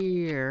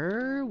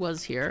here,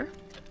 was here.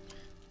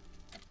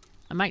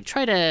 I might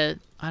try to,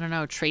 I don't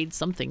know, trade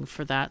something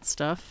for that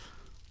stuff.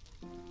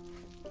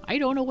 I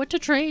don't know what to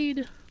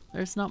trade.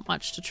 There's not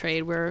much to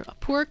trade. We're a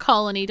poor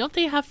colony. Don't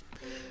they have,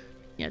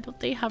 yeah, don't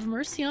they have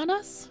mercy on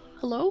us?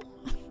 Hello?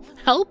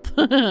 Help?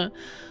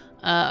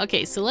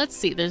 Okay, so let's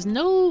see. There's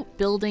no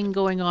building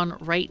going on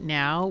right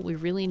now. We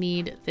really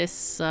need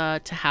this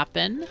to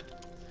happen.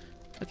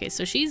 Okay,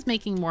 so she's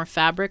making more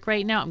fabric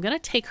right now. I'm going to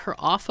take her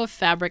off of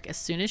fabric as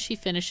soon as she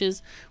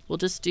finishes. We'll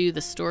just do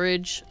the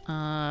storage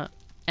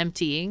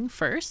emptying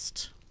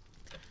first.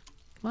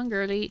 Come on,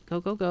 girlie. Go,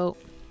 go, go.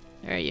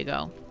 There you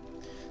go.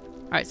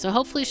 All right, so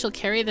hopefully she'll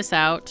carry this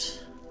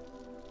out.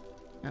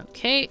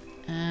 Okay,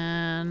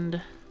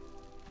 and...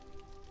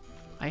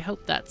 I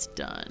hope that's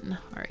done.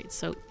 All right,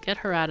 so get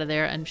her out of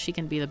there and she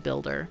can be the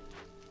builder.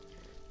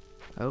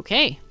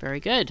 Okay,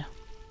 very good.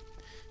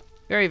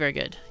 Very, very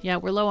good. Yeah,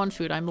 we're low on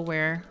food, I'm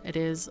aware. It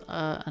is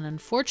an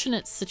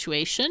unfortunate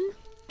situation.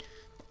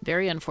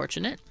 Very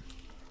unfortunate.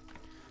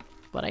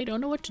 But I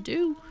don't know what to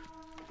do.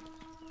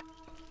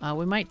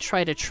 We might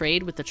try to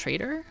trade with the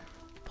trader,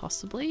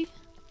 possibly.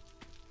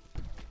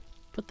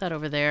 Put that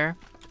over there.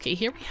 Okay,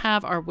 here we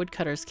have our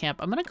woodcutters camp.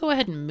 I'm gonna go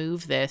ahead and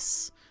move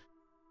this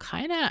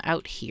kind of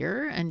out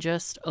here and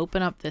just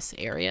open up this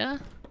area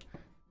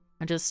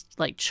and just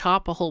like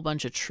chop a whole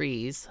bunch of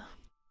trees.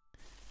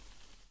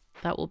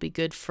 That will be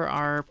good for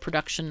our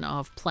production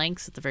of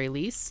planks at the very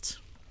least.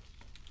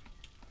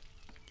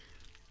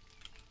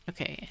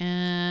 Okay,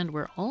 and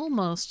we're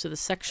almost to the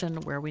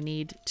section where we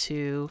need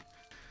to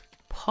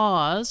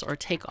pause or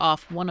take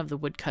off one of the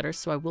woodcutters,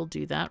 so I will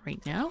do that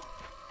right now.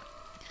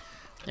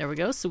 There we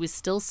go. So we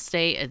still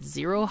stay at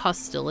 0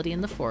 hostility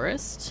in the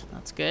forest.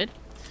 That's good.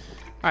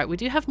 All right, we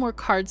do have more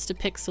cards to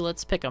pick, so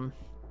let's pick them.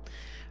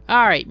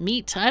 All right,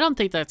 meat. I don't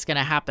think that's going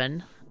to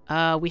happen.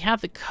 We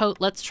have the coat.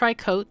 Let's try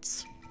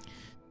coats.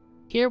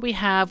 Here we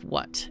have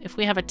what? If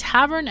we have a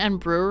tavern and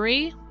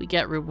brewery, we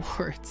get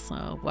rewards.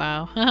 Oh,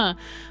 wow.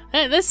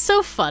 That's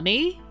so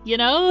funny, you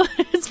know?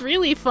 It's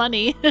really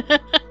funny.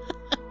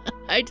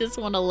 I just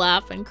want to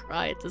laugh and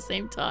cry at the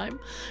same time,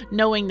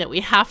 knowing that we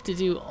have to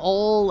do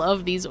all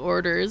of these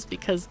orders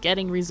because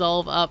getting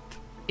resolve up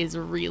is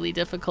really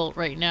difficult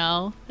right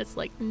now. It's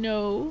like,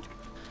 no.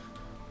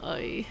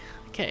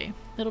 Okay,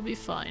 it'll be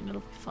fine.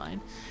 It'll be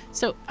fine.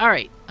 So, all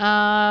right.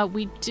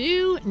 We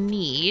do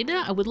need...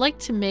 I would like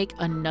to make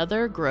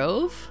another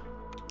grove.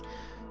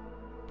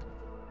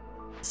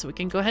 So we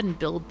can go ahead and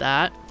build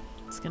that.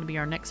 It's going to be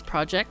our next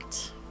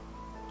project.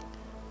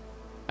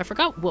 I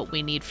forgot what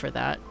we need for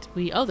that.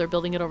 Oh, they're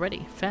building it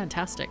already.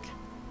 Fantastic.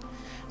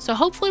 So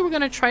hopefully we're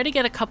going to try to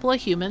get a couple of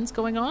humans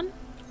going on.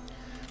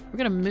 We're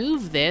going to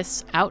move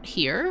this out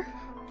here.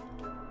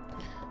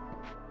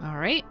 All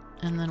right.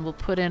 And then we'll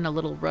put in a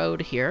little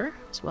road here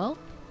as well.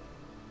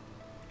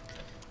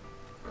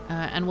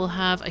 And we'll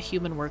have a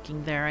human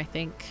working there, I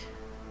think.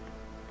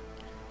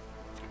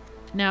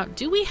 Now,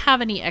 do we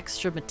have any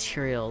extra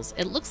materials?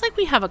 It looks like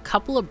we have a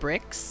couple of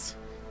bricks.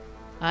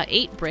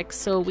 8 bricks.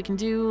 So we can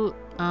do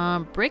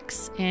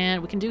bricks and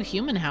we can do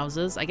human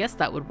houses. I guess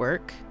that would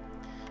work.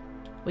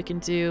 We can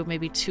do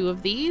maybe 2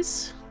 of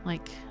these.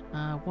 Like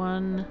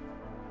 1...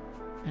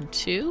 and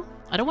 2.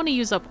 I don't want to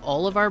use up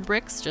all of our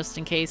bricks just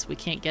in case we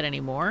can't get any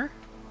more.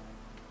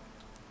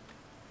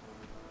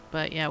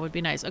 But yeah, it would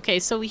be nice. Okay,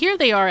 so here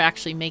they are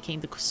actually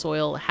making the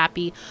soil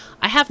happy.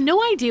 I have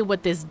no idea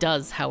what this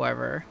does,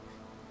 however.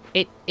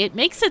 It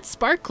makes it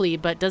sparkly,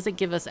 but does it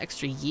give us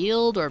extra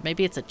yield? Or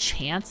maybe it's a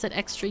chance at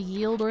extra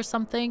yield or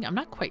something? I'm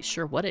not quite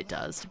sure what it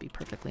does, to be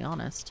perfectly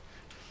honest.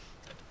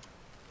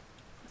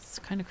 It's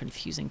kind of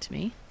confusing to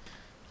me.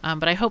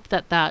 But I hope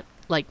that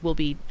like will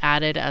be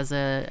added as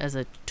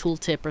a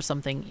tooltip or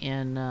something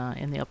in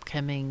the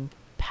upcoming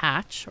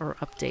patch, or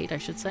update, I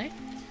should say.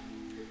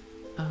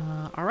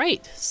 All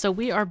right, so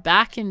we are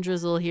back in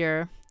Drizzle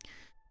here.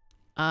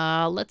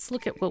 Let's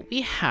look at what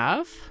we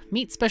have.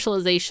 Meat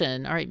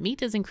specialization. All right,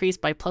 meat is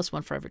increased by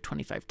 +1 for every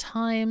 25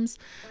 times.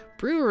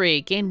 Brewery,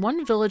 gain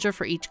 1 villager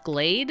for each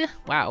glade.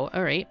 Wow,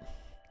 all right.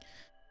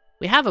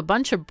 We have a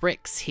bunch of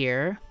bricks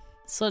here.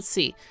 So let's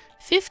see,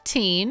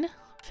 15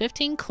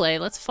 clay.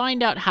 Let's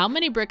find out how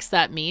many bricks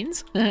that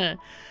means.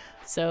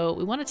 So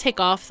we want to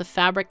take off the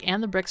fabric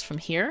and the bricks from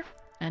here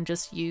and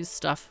just use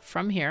stuff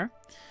from here.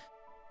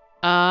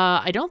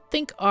 I don't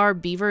think our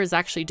beaver is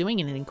actually doing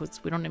anything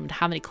because we don't even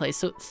have any clay.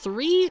 So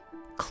 3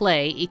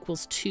 clay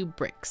equals 2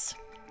 bricks.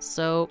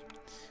 So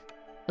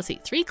let's see,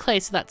 3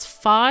 clay, so that's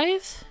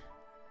 5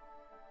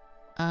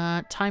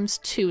 times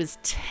 2 is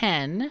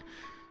 10.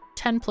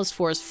 10 plus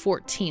 4 is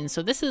 14.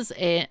 So this is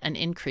an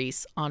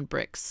increase on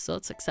bricks. So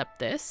let's accept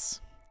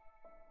this.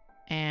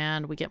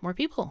 And we get more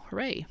people.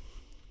 Hooray.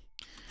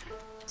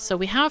 So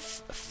we have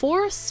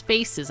 4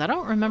 spaces. I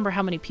don't remember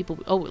how many people.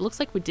 Oh, it looks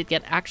like we did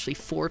get actually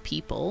 4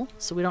 people.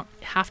 So we don't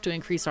have to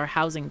increase our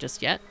housing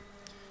just yet.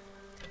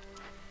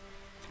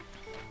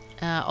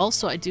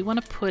 Also, I do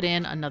want to put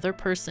in another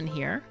person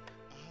here.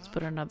 Let's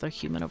put another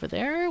human over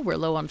there. We're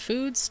low on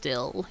food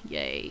still.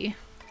 Yay.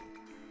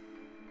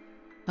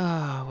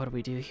 Oh, what do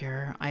we do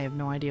here? I have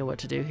no idea what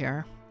to do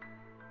here.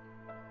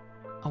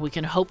 Oh, we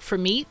can hope for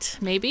meat,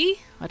 maybe?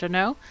 I don't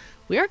know.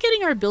 We are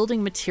getting our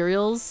building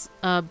materials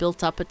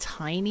built up a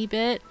tiny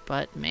bit,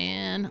 but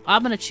man,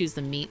 I'm going to choose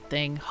the meat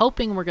thing,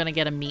 hoping we're going to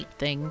get a meat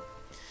thing.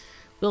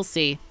 We'll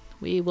see.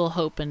 We will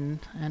hope and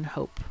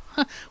hope.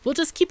 We'll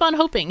just keep on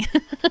hoping.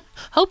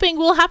 Hoping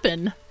will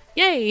happen.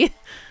 Yay!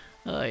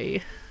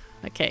 Oy.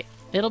 Okay,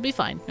 it'll be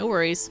fine. No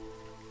worries.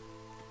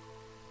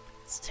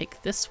 Let's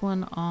take this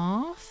one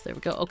off. There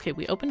we go. Okay,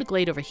 we opened a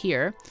glade over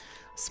here.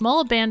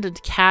 Small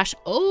abandoned cache.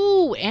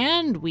 Oh,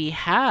 and we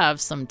have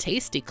some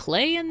tasty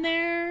clay in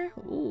there.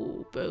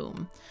 Ooh,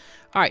 boom.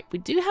 All right, we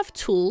do have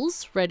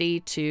tools ready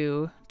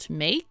to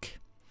make.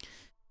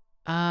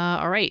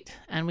 All right,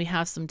 and we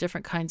have some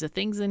different kinds of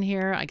things in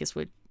here. I guess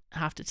we'd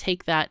have to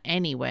take that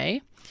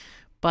anyway.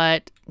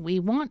 But we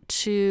want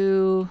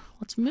to,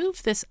 let's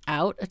move this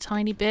out a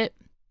tiny bit.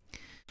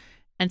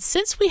 And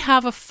since we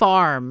have a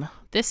farm,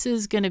 this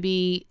is going to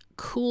be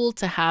cool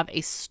to have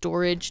a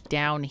storage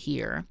down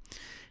here.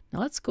 Now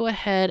let's go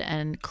ahead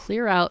and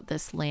clear out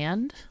this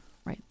land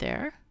right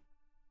there.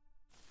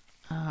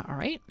 All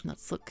right,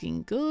 that's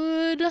looking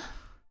good.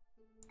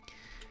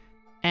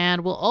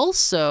 And we'll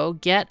also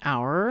get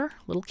our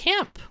little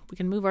camp. We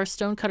can move our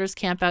stonecutters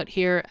camp out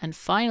here and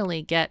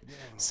finally get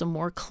some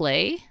more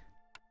clay.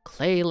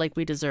 Clay like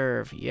we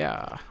deserve,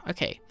 yeah.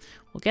 Okay,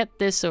 we'll get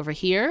this over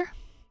here.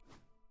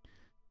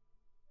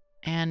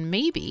 And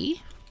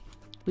maybe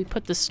we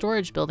put the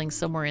storage building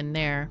somewhere in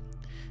there.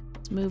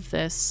 Let's move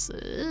this,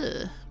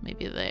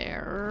 maybe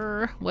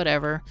there,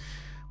 whatever.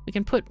 We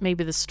can put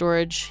maybe the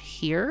storage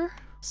here,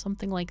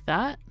 something like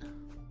that.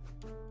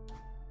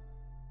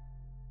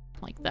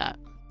 Like that.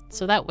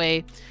 So that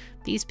way,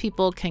 these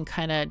people can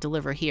kind of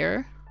deliver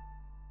here.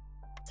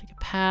 Take a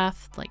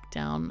path, like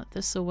down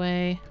this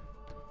away.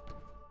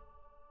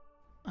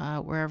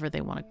 Wherever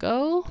they want to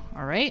go.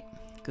 All right,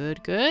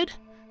 good, good.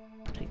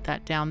 Take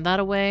that down that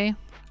away.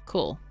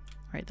 Cool.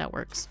 All right, that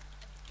works.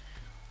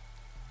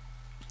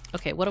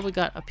 Okay, what have we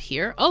got up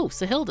here? Oh,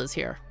 Sahilda's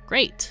here.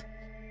 Great.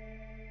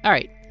 All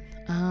right.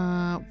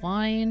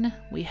 Wine.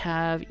 We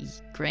have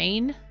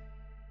grain.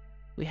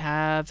 We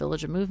have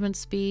villager movement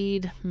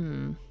speed.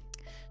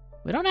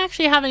 We don't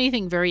actually have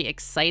anything very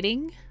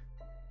exciting.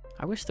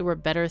 I wish there were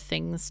better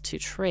things to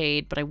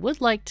trade, but I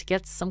would like to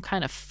get some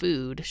kind of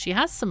food. She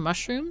has some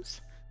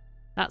mushrooms.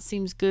 That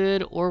seems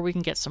good. Or we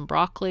can get some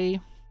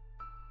broccoli.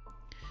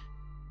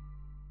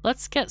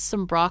 Let's get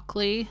some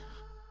broccoli.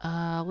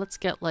 Let's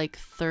get like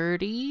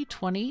 30,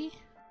 20,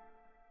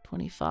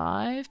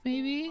 25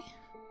 maybe.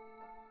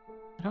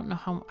 I don't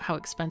know how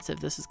expensive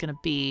this is going to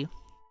be.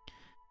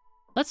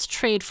 Let's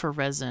trade for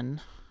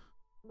resin.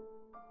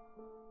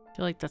 I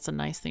feel like that's a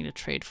nice thing to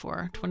trade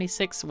for.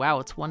 26, wow,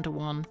 it's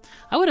 1-to-1.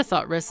 I would have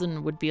thought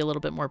resin would be a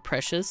little bit more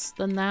precious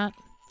than that,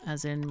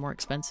 as in more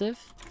expensive.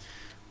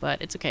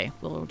 But it's okay,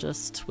 we'll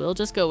just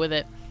go with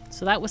it.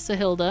 So that was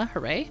Sahilda,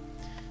 hooray.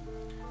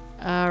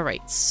 All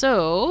right,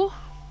 so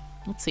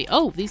let's see.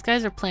 Oh, these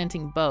guys are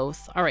planting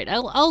both. All right,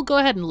 I'll go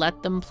ahead and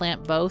let them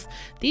plant both.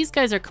 These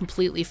guys are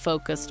completely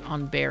focused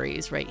on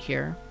berries right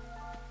here.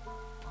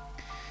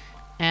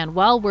 And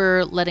while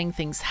we're letting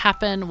things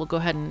happen, we'll go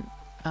ahead and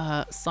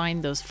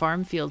assign those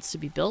farm fields to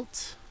be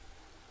built.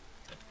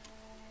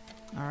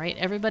 All right,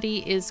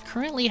 everybody is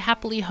currently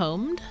happily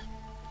homed.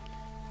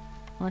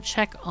 I want to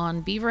check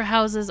on beaver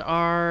houses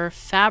are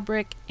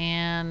fabric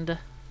and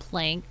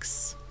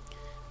planks.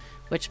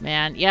 Which,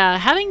 man, yeah,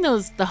 having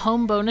the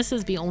home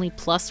bonuses be only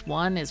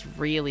 +1 is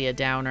really a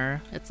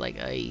downer. It's like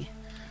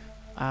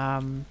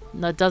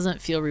that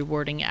doesn't feel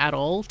rewarding at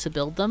all to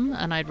build them,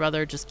 and I'd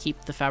rather just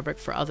keep the fabric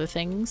for other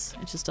things.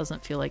 It just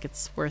doesn't feel like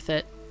it's worth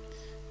it.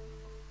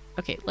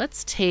 Okay,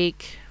 let's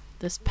take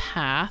this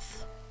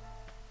path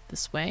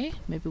this way.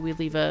 Maybe we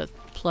leave a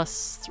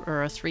plus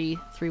or a three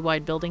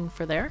wide building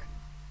for there.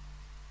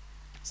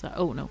 So,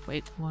 oh no,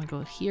 wait, we want to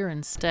go here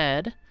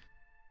instead.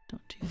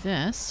 Don't do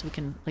this. We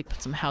can like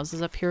put some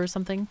houses up here or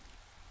something.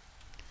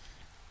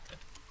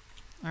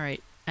 All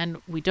right, and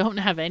we don't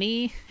have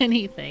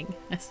anything.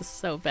 This is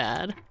so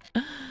bad.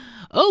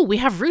 Oh, we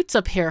have roots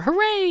up here.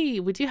 Hooray!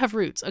 We do have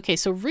roots. Okay,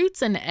 so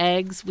roots and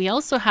eggs. We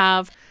also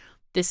have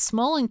this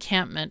small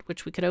encampment,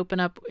 which we could open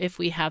up if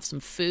we have some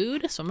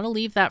food. So I'm going to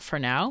leave that for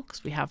now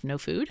because we have no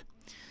food.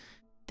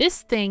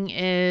 This thing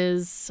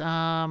is,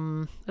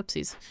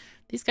 oopsies.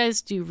 These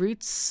guys do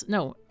roots.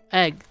 No,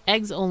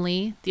 eggs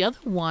only. The other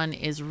one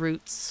is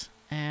roots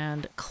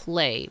and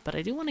clay, but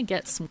I do want to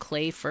get some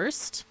clay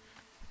first.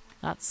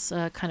 That's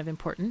kind of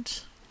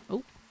important.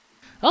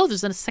 Oh,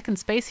 there's a second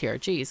space here.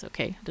 Geez,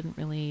 okay. I didn't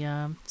really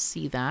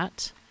see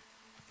that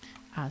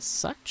as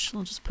such.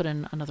 I'll just put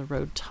in another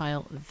road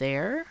tile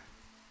there.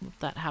 Let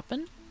that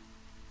happen.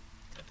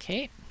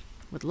 Okay.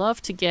 Would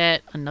love to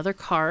get another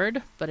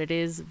card, but it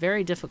is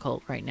very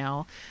difficult right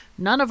now.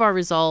 None of our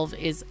resolve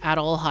is at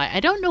all high. I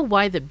don't know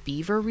why the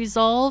beaver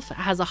resolve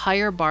has a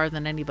higher bar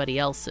than anybody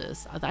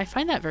else's. I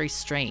find that very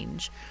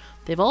strange.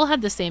 They've all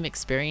had the same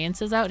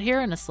experiences out here,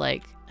 and it's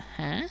like,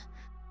 huh?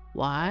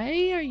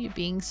 Why are you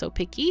being so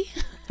picky?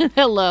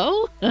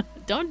 Hello?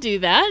 Don't do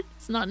that.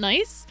 It's not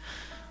nice.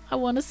 I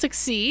want to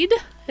succeed.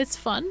 It's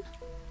fun.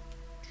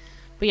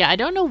 But yeah, I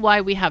don't know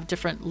why we have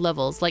different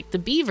levels. Like the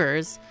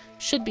beavers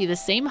should be the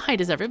same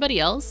height as everybody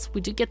else. We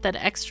do get that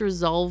extra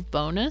resolve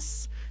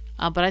bonus,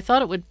 but I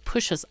thought it would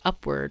push us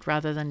upward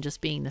rather than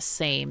just being the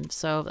same.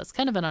 So that's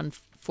kind of an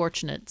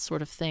unfortunate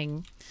sort of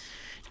thing.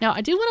 Now,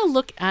 I do want to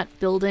look at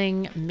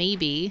building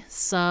maybe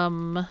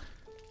some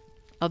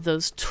of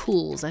those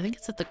tools. I think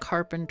it's at the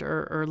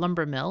carpenter or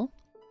lumber mill.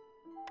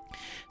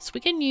 So we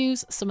can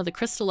use some of the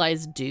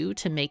crystallized dew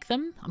to make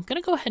them. I'm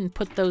going to go ahead and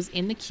put those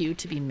in the queue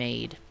to be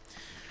made.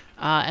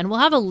 And we'll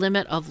have a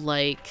limit of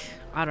like,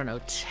 I don't know,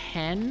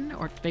 10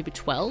 or maybe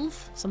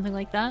 12, something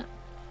like that.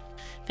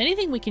 If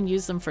anything, we can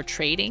use them for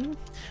trading.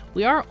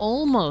 We are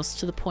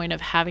almost to the point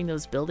of having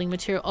those building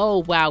materials. Oh,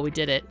 wow, we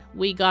did it.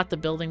 We got the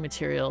building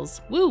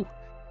materials. Woo!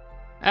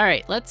 All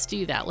right, let's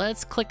do that.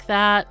 Let's click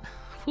that.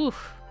 Whew.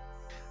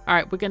 All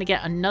right, we're going to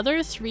get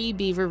another 3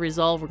 beaver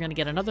resolve. We're going to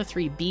get another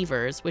 3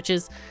 beavers, which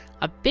is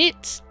a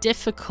bit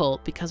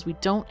difficult because we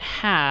don't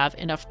have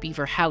enough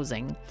beaver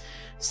housing.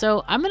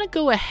 So I'm going to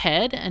go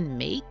ahead and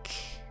make...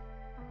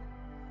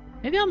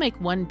 Maybe I'll make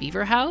 1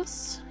 beaver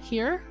house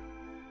here.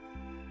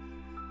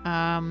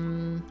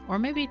 Or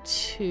maybe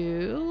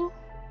 2.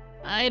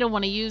 I don't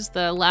want to use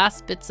the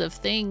last bits of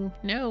thing.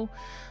 No.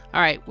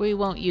 All right, we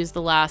won't use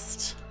the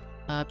last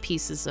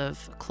pieces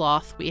of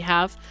cloth we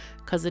have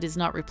because it is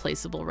not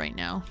replaceable right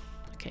now.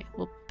 Okay,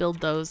 we'll build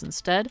those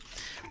instead.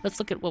 Let's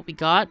look at what we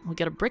got. We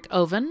got a brick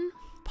oven,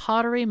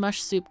 pottery,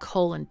 mush soup,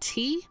 coal, and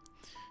tea.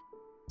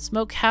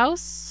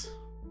 Smokehouse.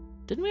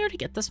 Didn't we already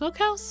get the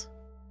smokehouse?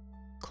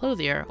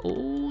 Clothier.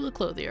 Oh, the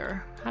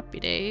clothier. Happy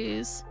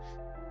days.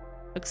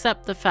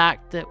 Except the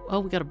fact that, oh,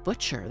 we got a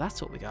butcher.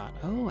 That's what we got.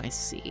 Oh, I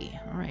see.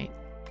 All right.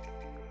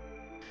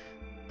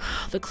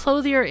 The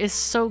clothier is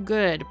so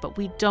good, but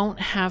we don't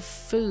have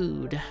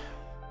food.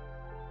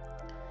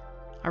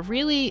 I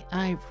really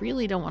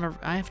don't want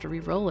to, I have to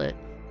re-roll it.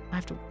 I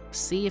have to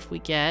see if we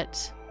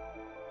get,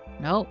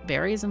 nope,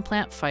 berries and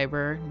plant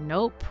fiber.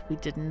 Nope, we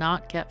did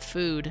not get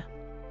food.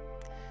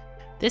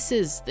 This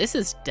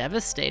is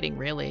devastating,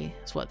 really,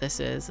 is what this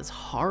is. It's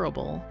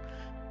horrible.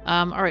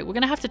 All right, we're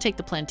going to have to take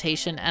the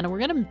plantation, and we're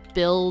going to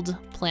build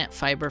plant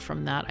fiber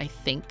from that, I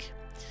think.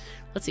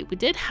 Let's see, we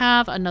did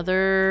have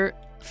another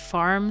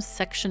farm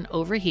section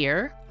over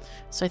here.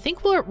 So I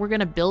think we're going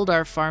to build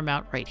our farm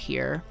out right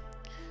here.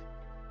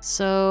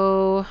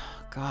 So,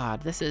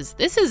 God, this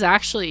is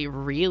actually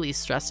really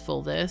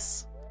stressful,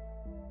 this.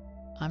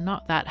 I'm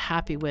not that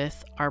happy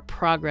with our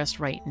progress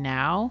right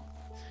now.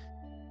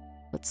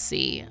 Let's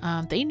see.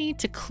 They need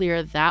to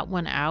clear that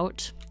one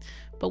out.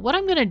 But what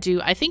I'm going to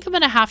do, I think I'm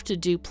going to have to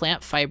do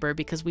plant fiber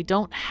because we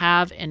don't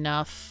have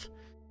enough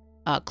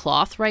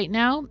cloth right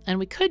now. And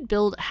we could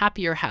build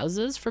happier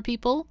houses for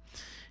people.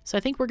 So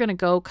I think we're going to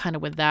go kind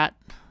of with that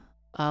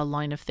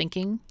line of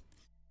thinking.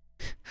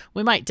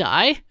 We might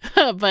die,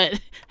 but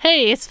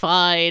hey, it's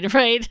fine,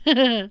 right?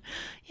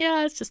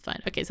 Yeah, it's just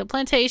fine. Okay, so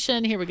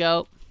plantation, here we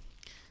go.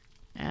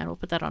 And we'll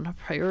put that on a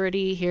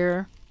priority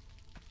here.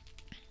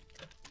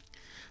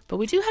 But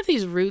we do have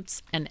these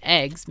roots and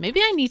eggs. Maybe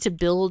I need to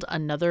build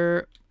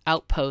another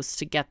outpost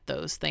to get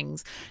those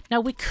things. Now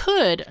we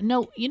could,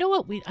 no, you know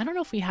what? I don't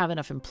know if we have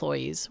enough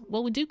employees.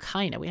 Well, we do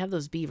kind of. We have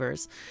those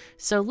beavers.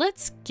 So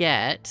let's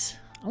get,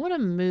 I want to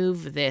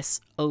move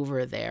this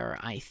over there,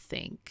 I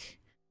think.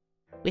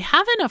 We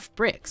have enough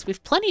bricks. We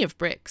have plenty of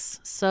bricks.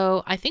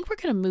 So I think we're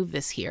going to move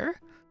this here.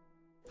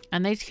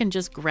 And they can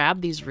just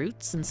grab these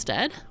roots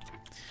instead.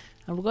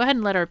 And we'll go ahead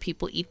and let our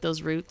people eat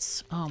those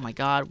roots. Oh my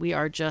god, we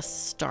are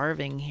just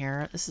starving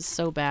here. This is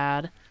so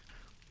bad.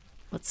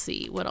 Let's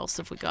see, what else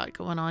have we got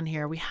going on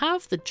here? We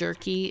have the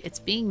jerky. It's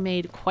being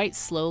made quite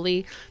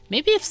slowly.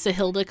 Maybe if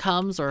Sahilda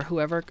comes or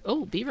whoever...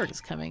 Oh, Beaver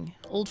is coming.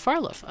 Old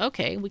Farlough.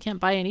 Okay, we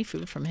can't buy any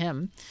food from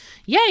him.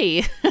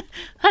 Yay!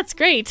 That's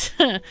great.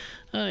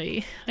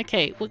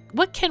 Okay,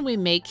 what can we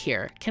make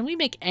here? Can we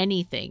make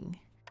anything?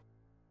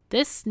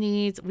 This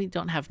needs... We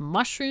don't have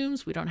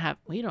mushrooms. We don't have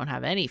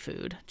any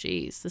food.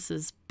 Jeez, this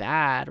is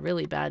bad.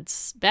 Really bad.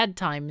 Bad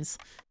times.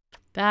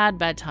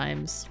 Bad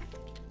times.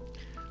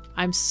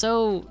 I'm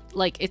so,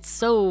 like, it's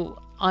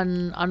so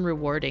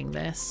unrewarding,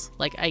 this.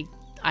 Like,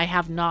 I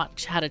have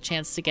not had a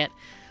chance to get...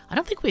 I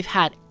don't think we've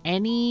had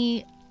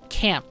any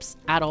camps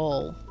at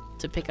all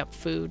to pick up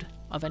food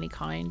of any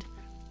kind.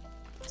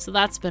 So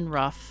that's been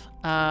rough.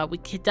 We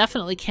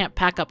definitely can't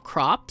pack up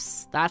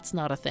crops. That's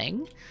not a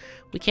thing.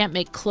 We can't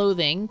make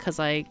clothing because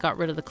I got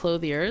rid of the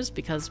clothiers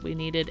because we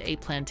needed a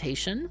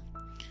plantation.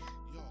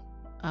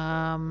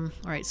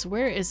 Alright, so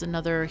where is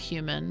another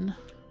human?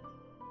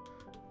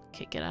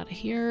 Okay, get out of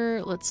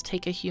here. Let's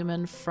take a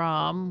human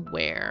from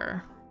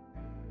where?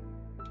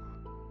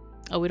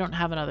 Oh, we don't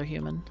have another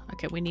human.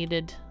 Okay, we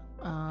needed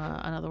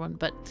another one.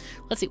 But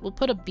let's see. We'll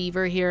put a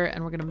beaver here,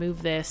 and we're going to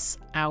move this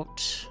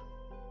out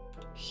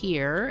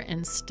here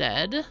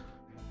instead.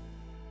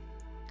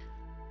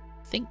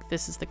 I think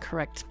this is the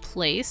correct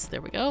place.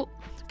 There we go.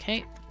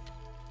 Okay.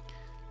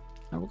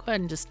 And we'll go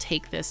ahead and just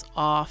take this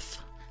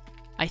off.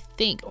 I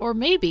think. Or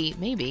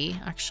maybe,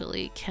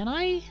 actually. Can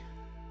I...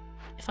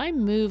 If I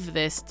move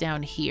this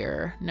down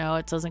here, no,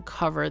 it doesn't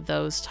cover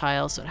those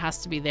tiles, so it has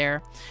to be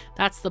there.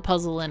 That's the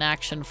puzzle in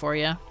action for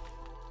you. All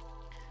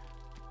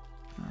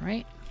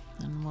right,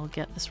 and we'll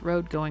get this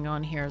road going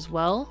on here as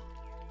well.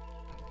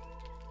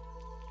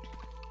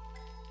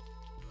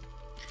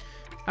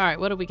 All right,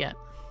 what do we get?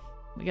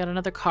 We got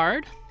another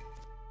card.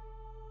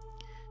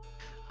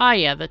 Ah,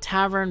 yeah, the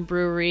tavern,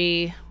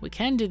 brewery. We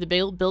can do the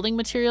building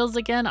materials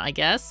again, I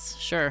guess.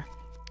 Sure.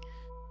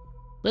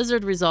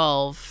 Lizard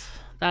resolve.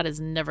 That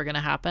is never going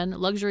to happen.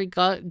 Luxury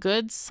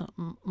goods,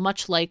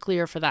 much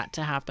likelier for that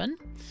to happen.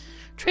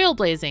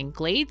 Trailblazing,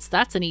 glades,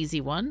 that's an easy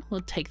one.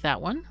 We'll take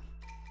that one.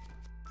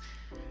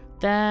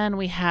 Then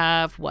we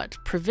have, what?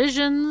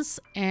 Provisions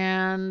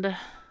and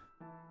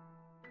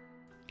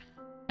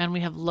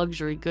we have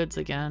luxury goods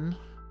again.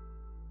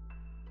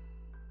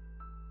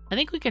 I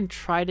think we can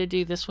try to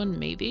do this one,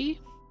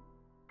 maybe.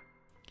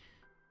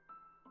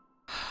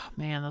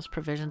 Man, those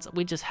provisions.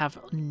 We just have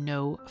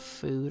no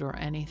food or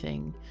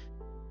anything.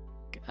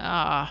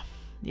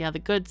 Yeah, the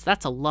goods,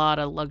 that's a lot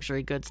of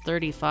luxury goods.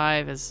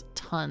 35 is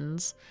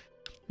tons.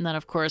 And then,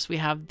 of course, we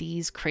have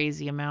these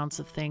crazy amounts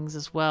of things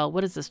as well.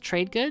 What is this?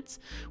 Trade goods?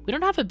 We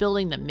don't have a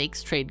building that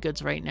makes trade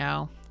goods right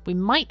now. We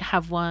might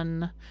have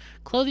one.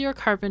 Clothier,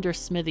 carpenter,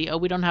 smithy. Oh,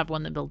 we don't have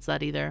one that builds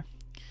that either.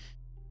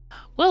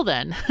 Well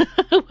then.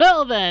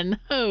 Well then.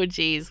 Oh,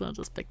 geez. We'll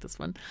just pick this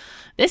one.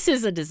 This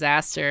is a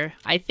disaster.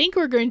 I think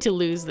we're going to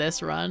lose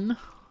this run.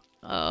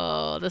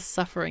 Oh, the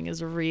suffering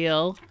is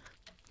real.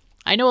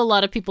 I know a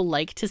lot of people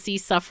like to see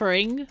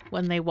suffering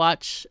when they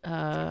watch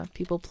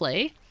people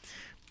play,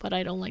 but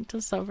I don't like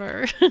to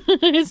suffer.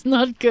 It's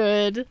not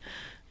good.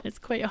 It's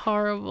quite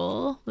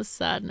horrible. The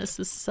sadness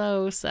is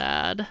so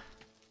sad.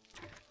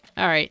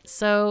 Alright,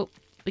 so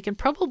we can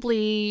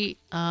probably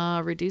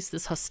reduce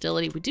this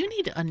hostility. We do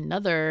need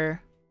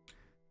another...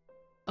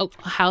 Oh,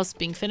 a house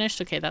being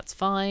finished. Okay, that's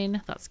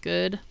fine. That's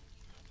good.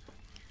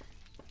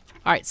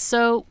 Alright,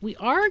 so we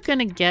are going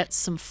to get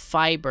some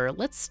fiber.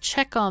 Let's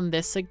check on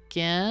this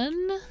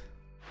again.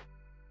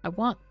 I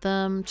want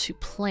them to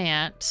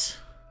plant...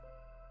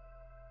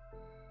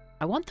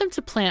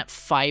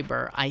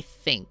 fiber, I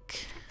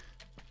think.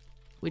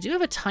 We do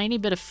have a tiny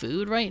bit of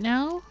food right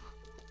now.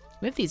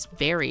 We have these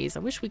berries. I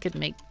wish we could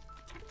make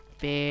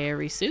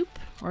berry soup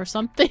or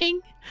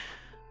something.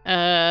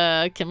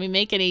 Can we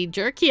make any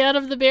jerky out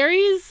of the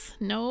berries?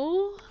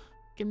 No?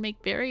 We can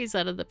make berries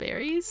out of the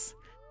berries.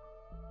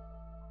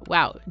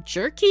 Wow,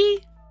 jerky?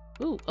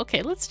 Ooh,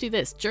 okay, let's do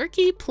this.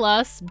 Jerky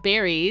plus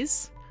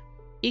berries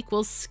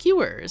equals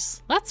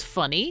skewers. That's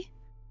funny.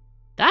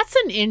 That's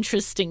an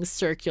interesting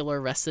circular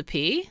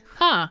recipe.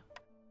 Huh.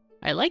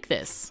 I like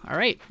this. All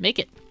right, make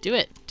it. Do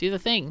it. Do the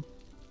thing.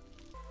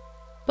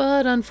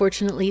 But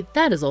unfortunately,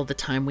 that is all the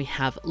time we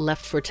have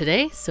left for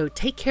today, so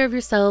take care of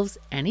yourselves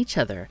and each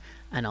other,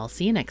 and I'll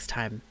see you next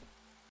time.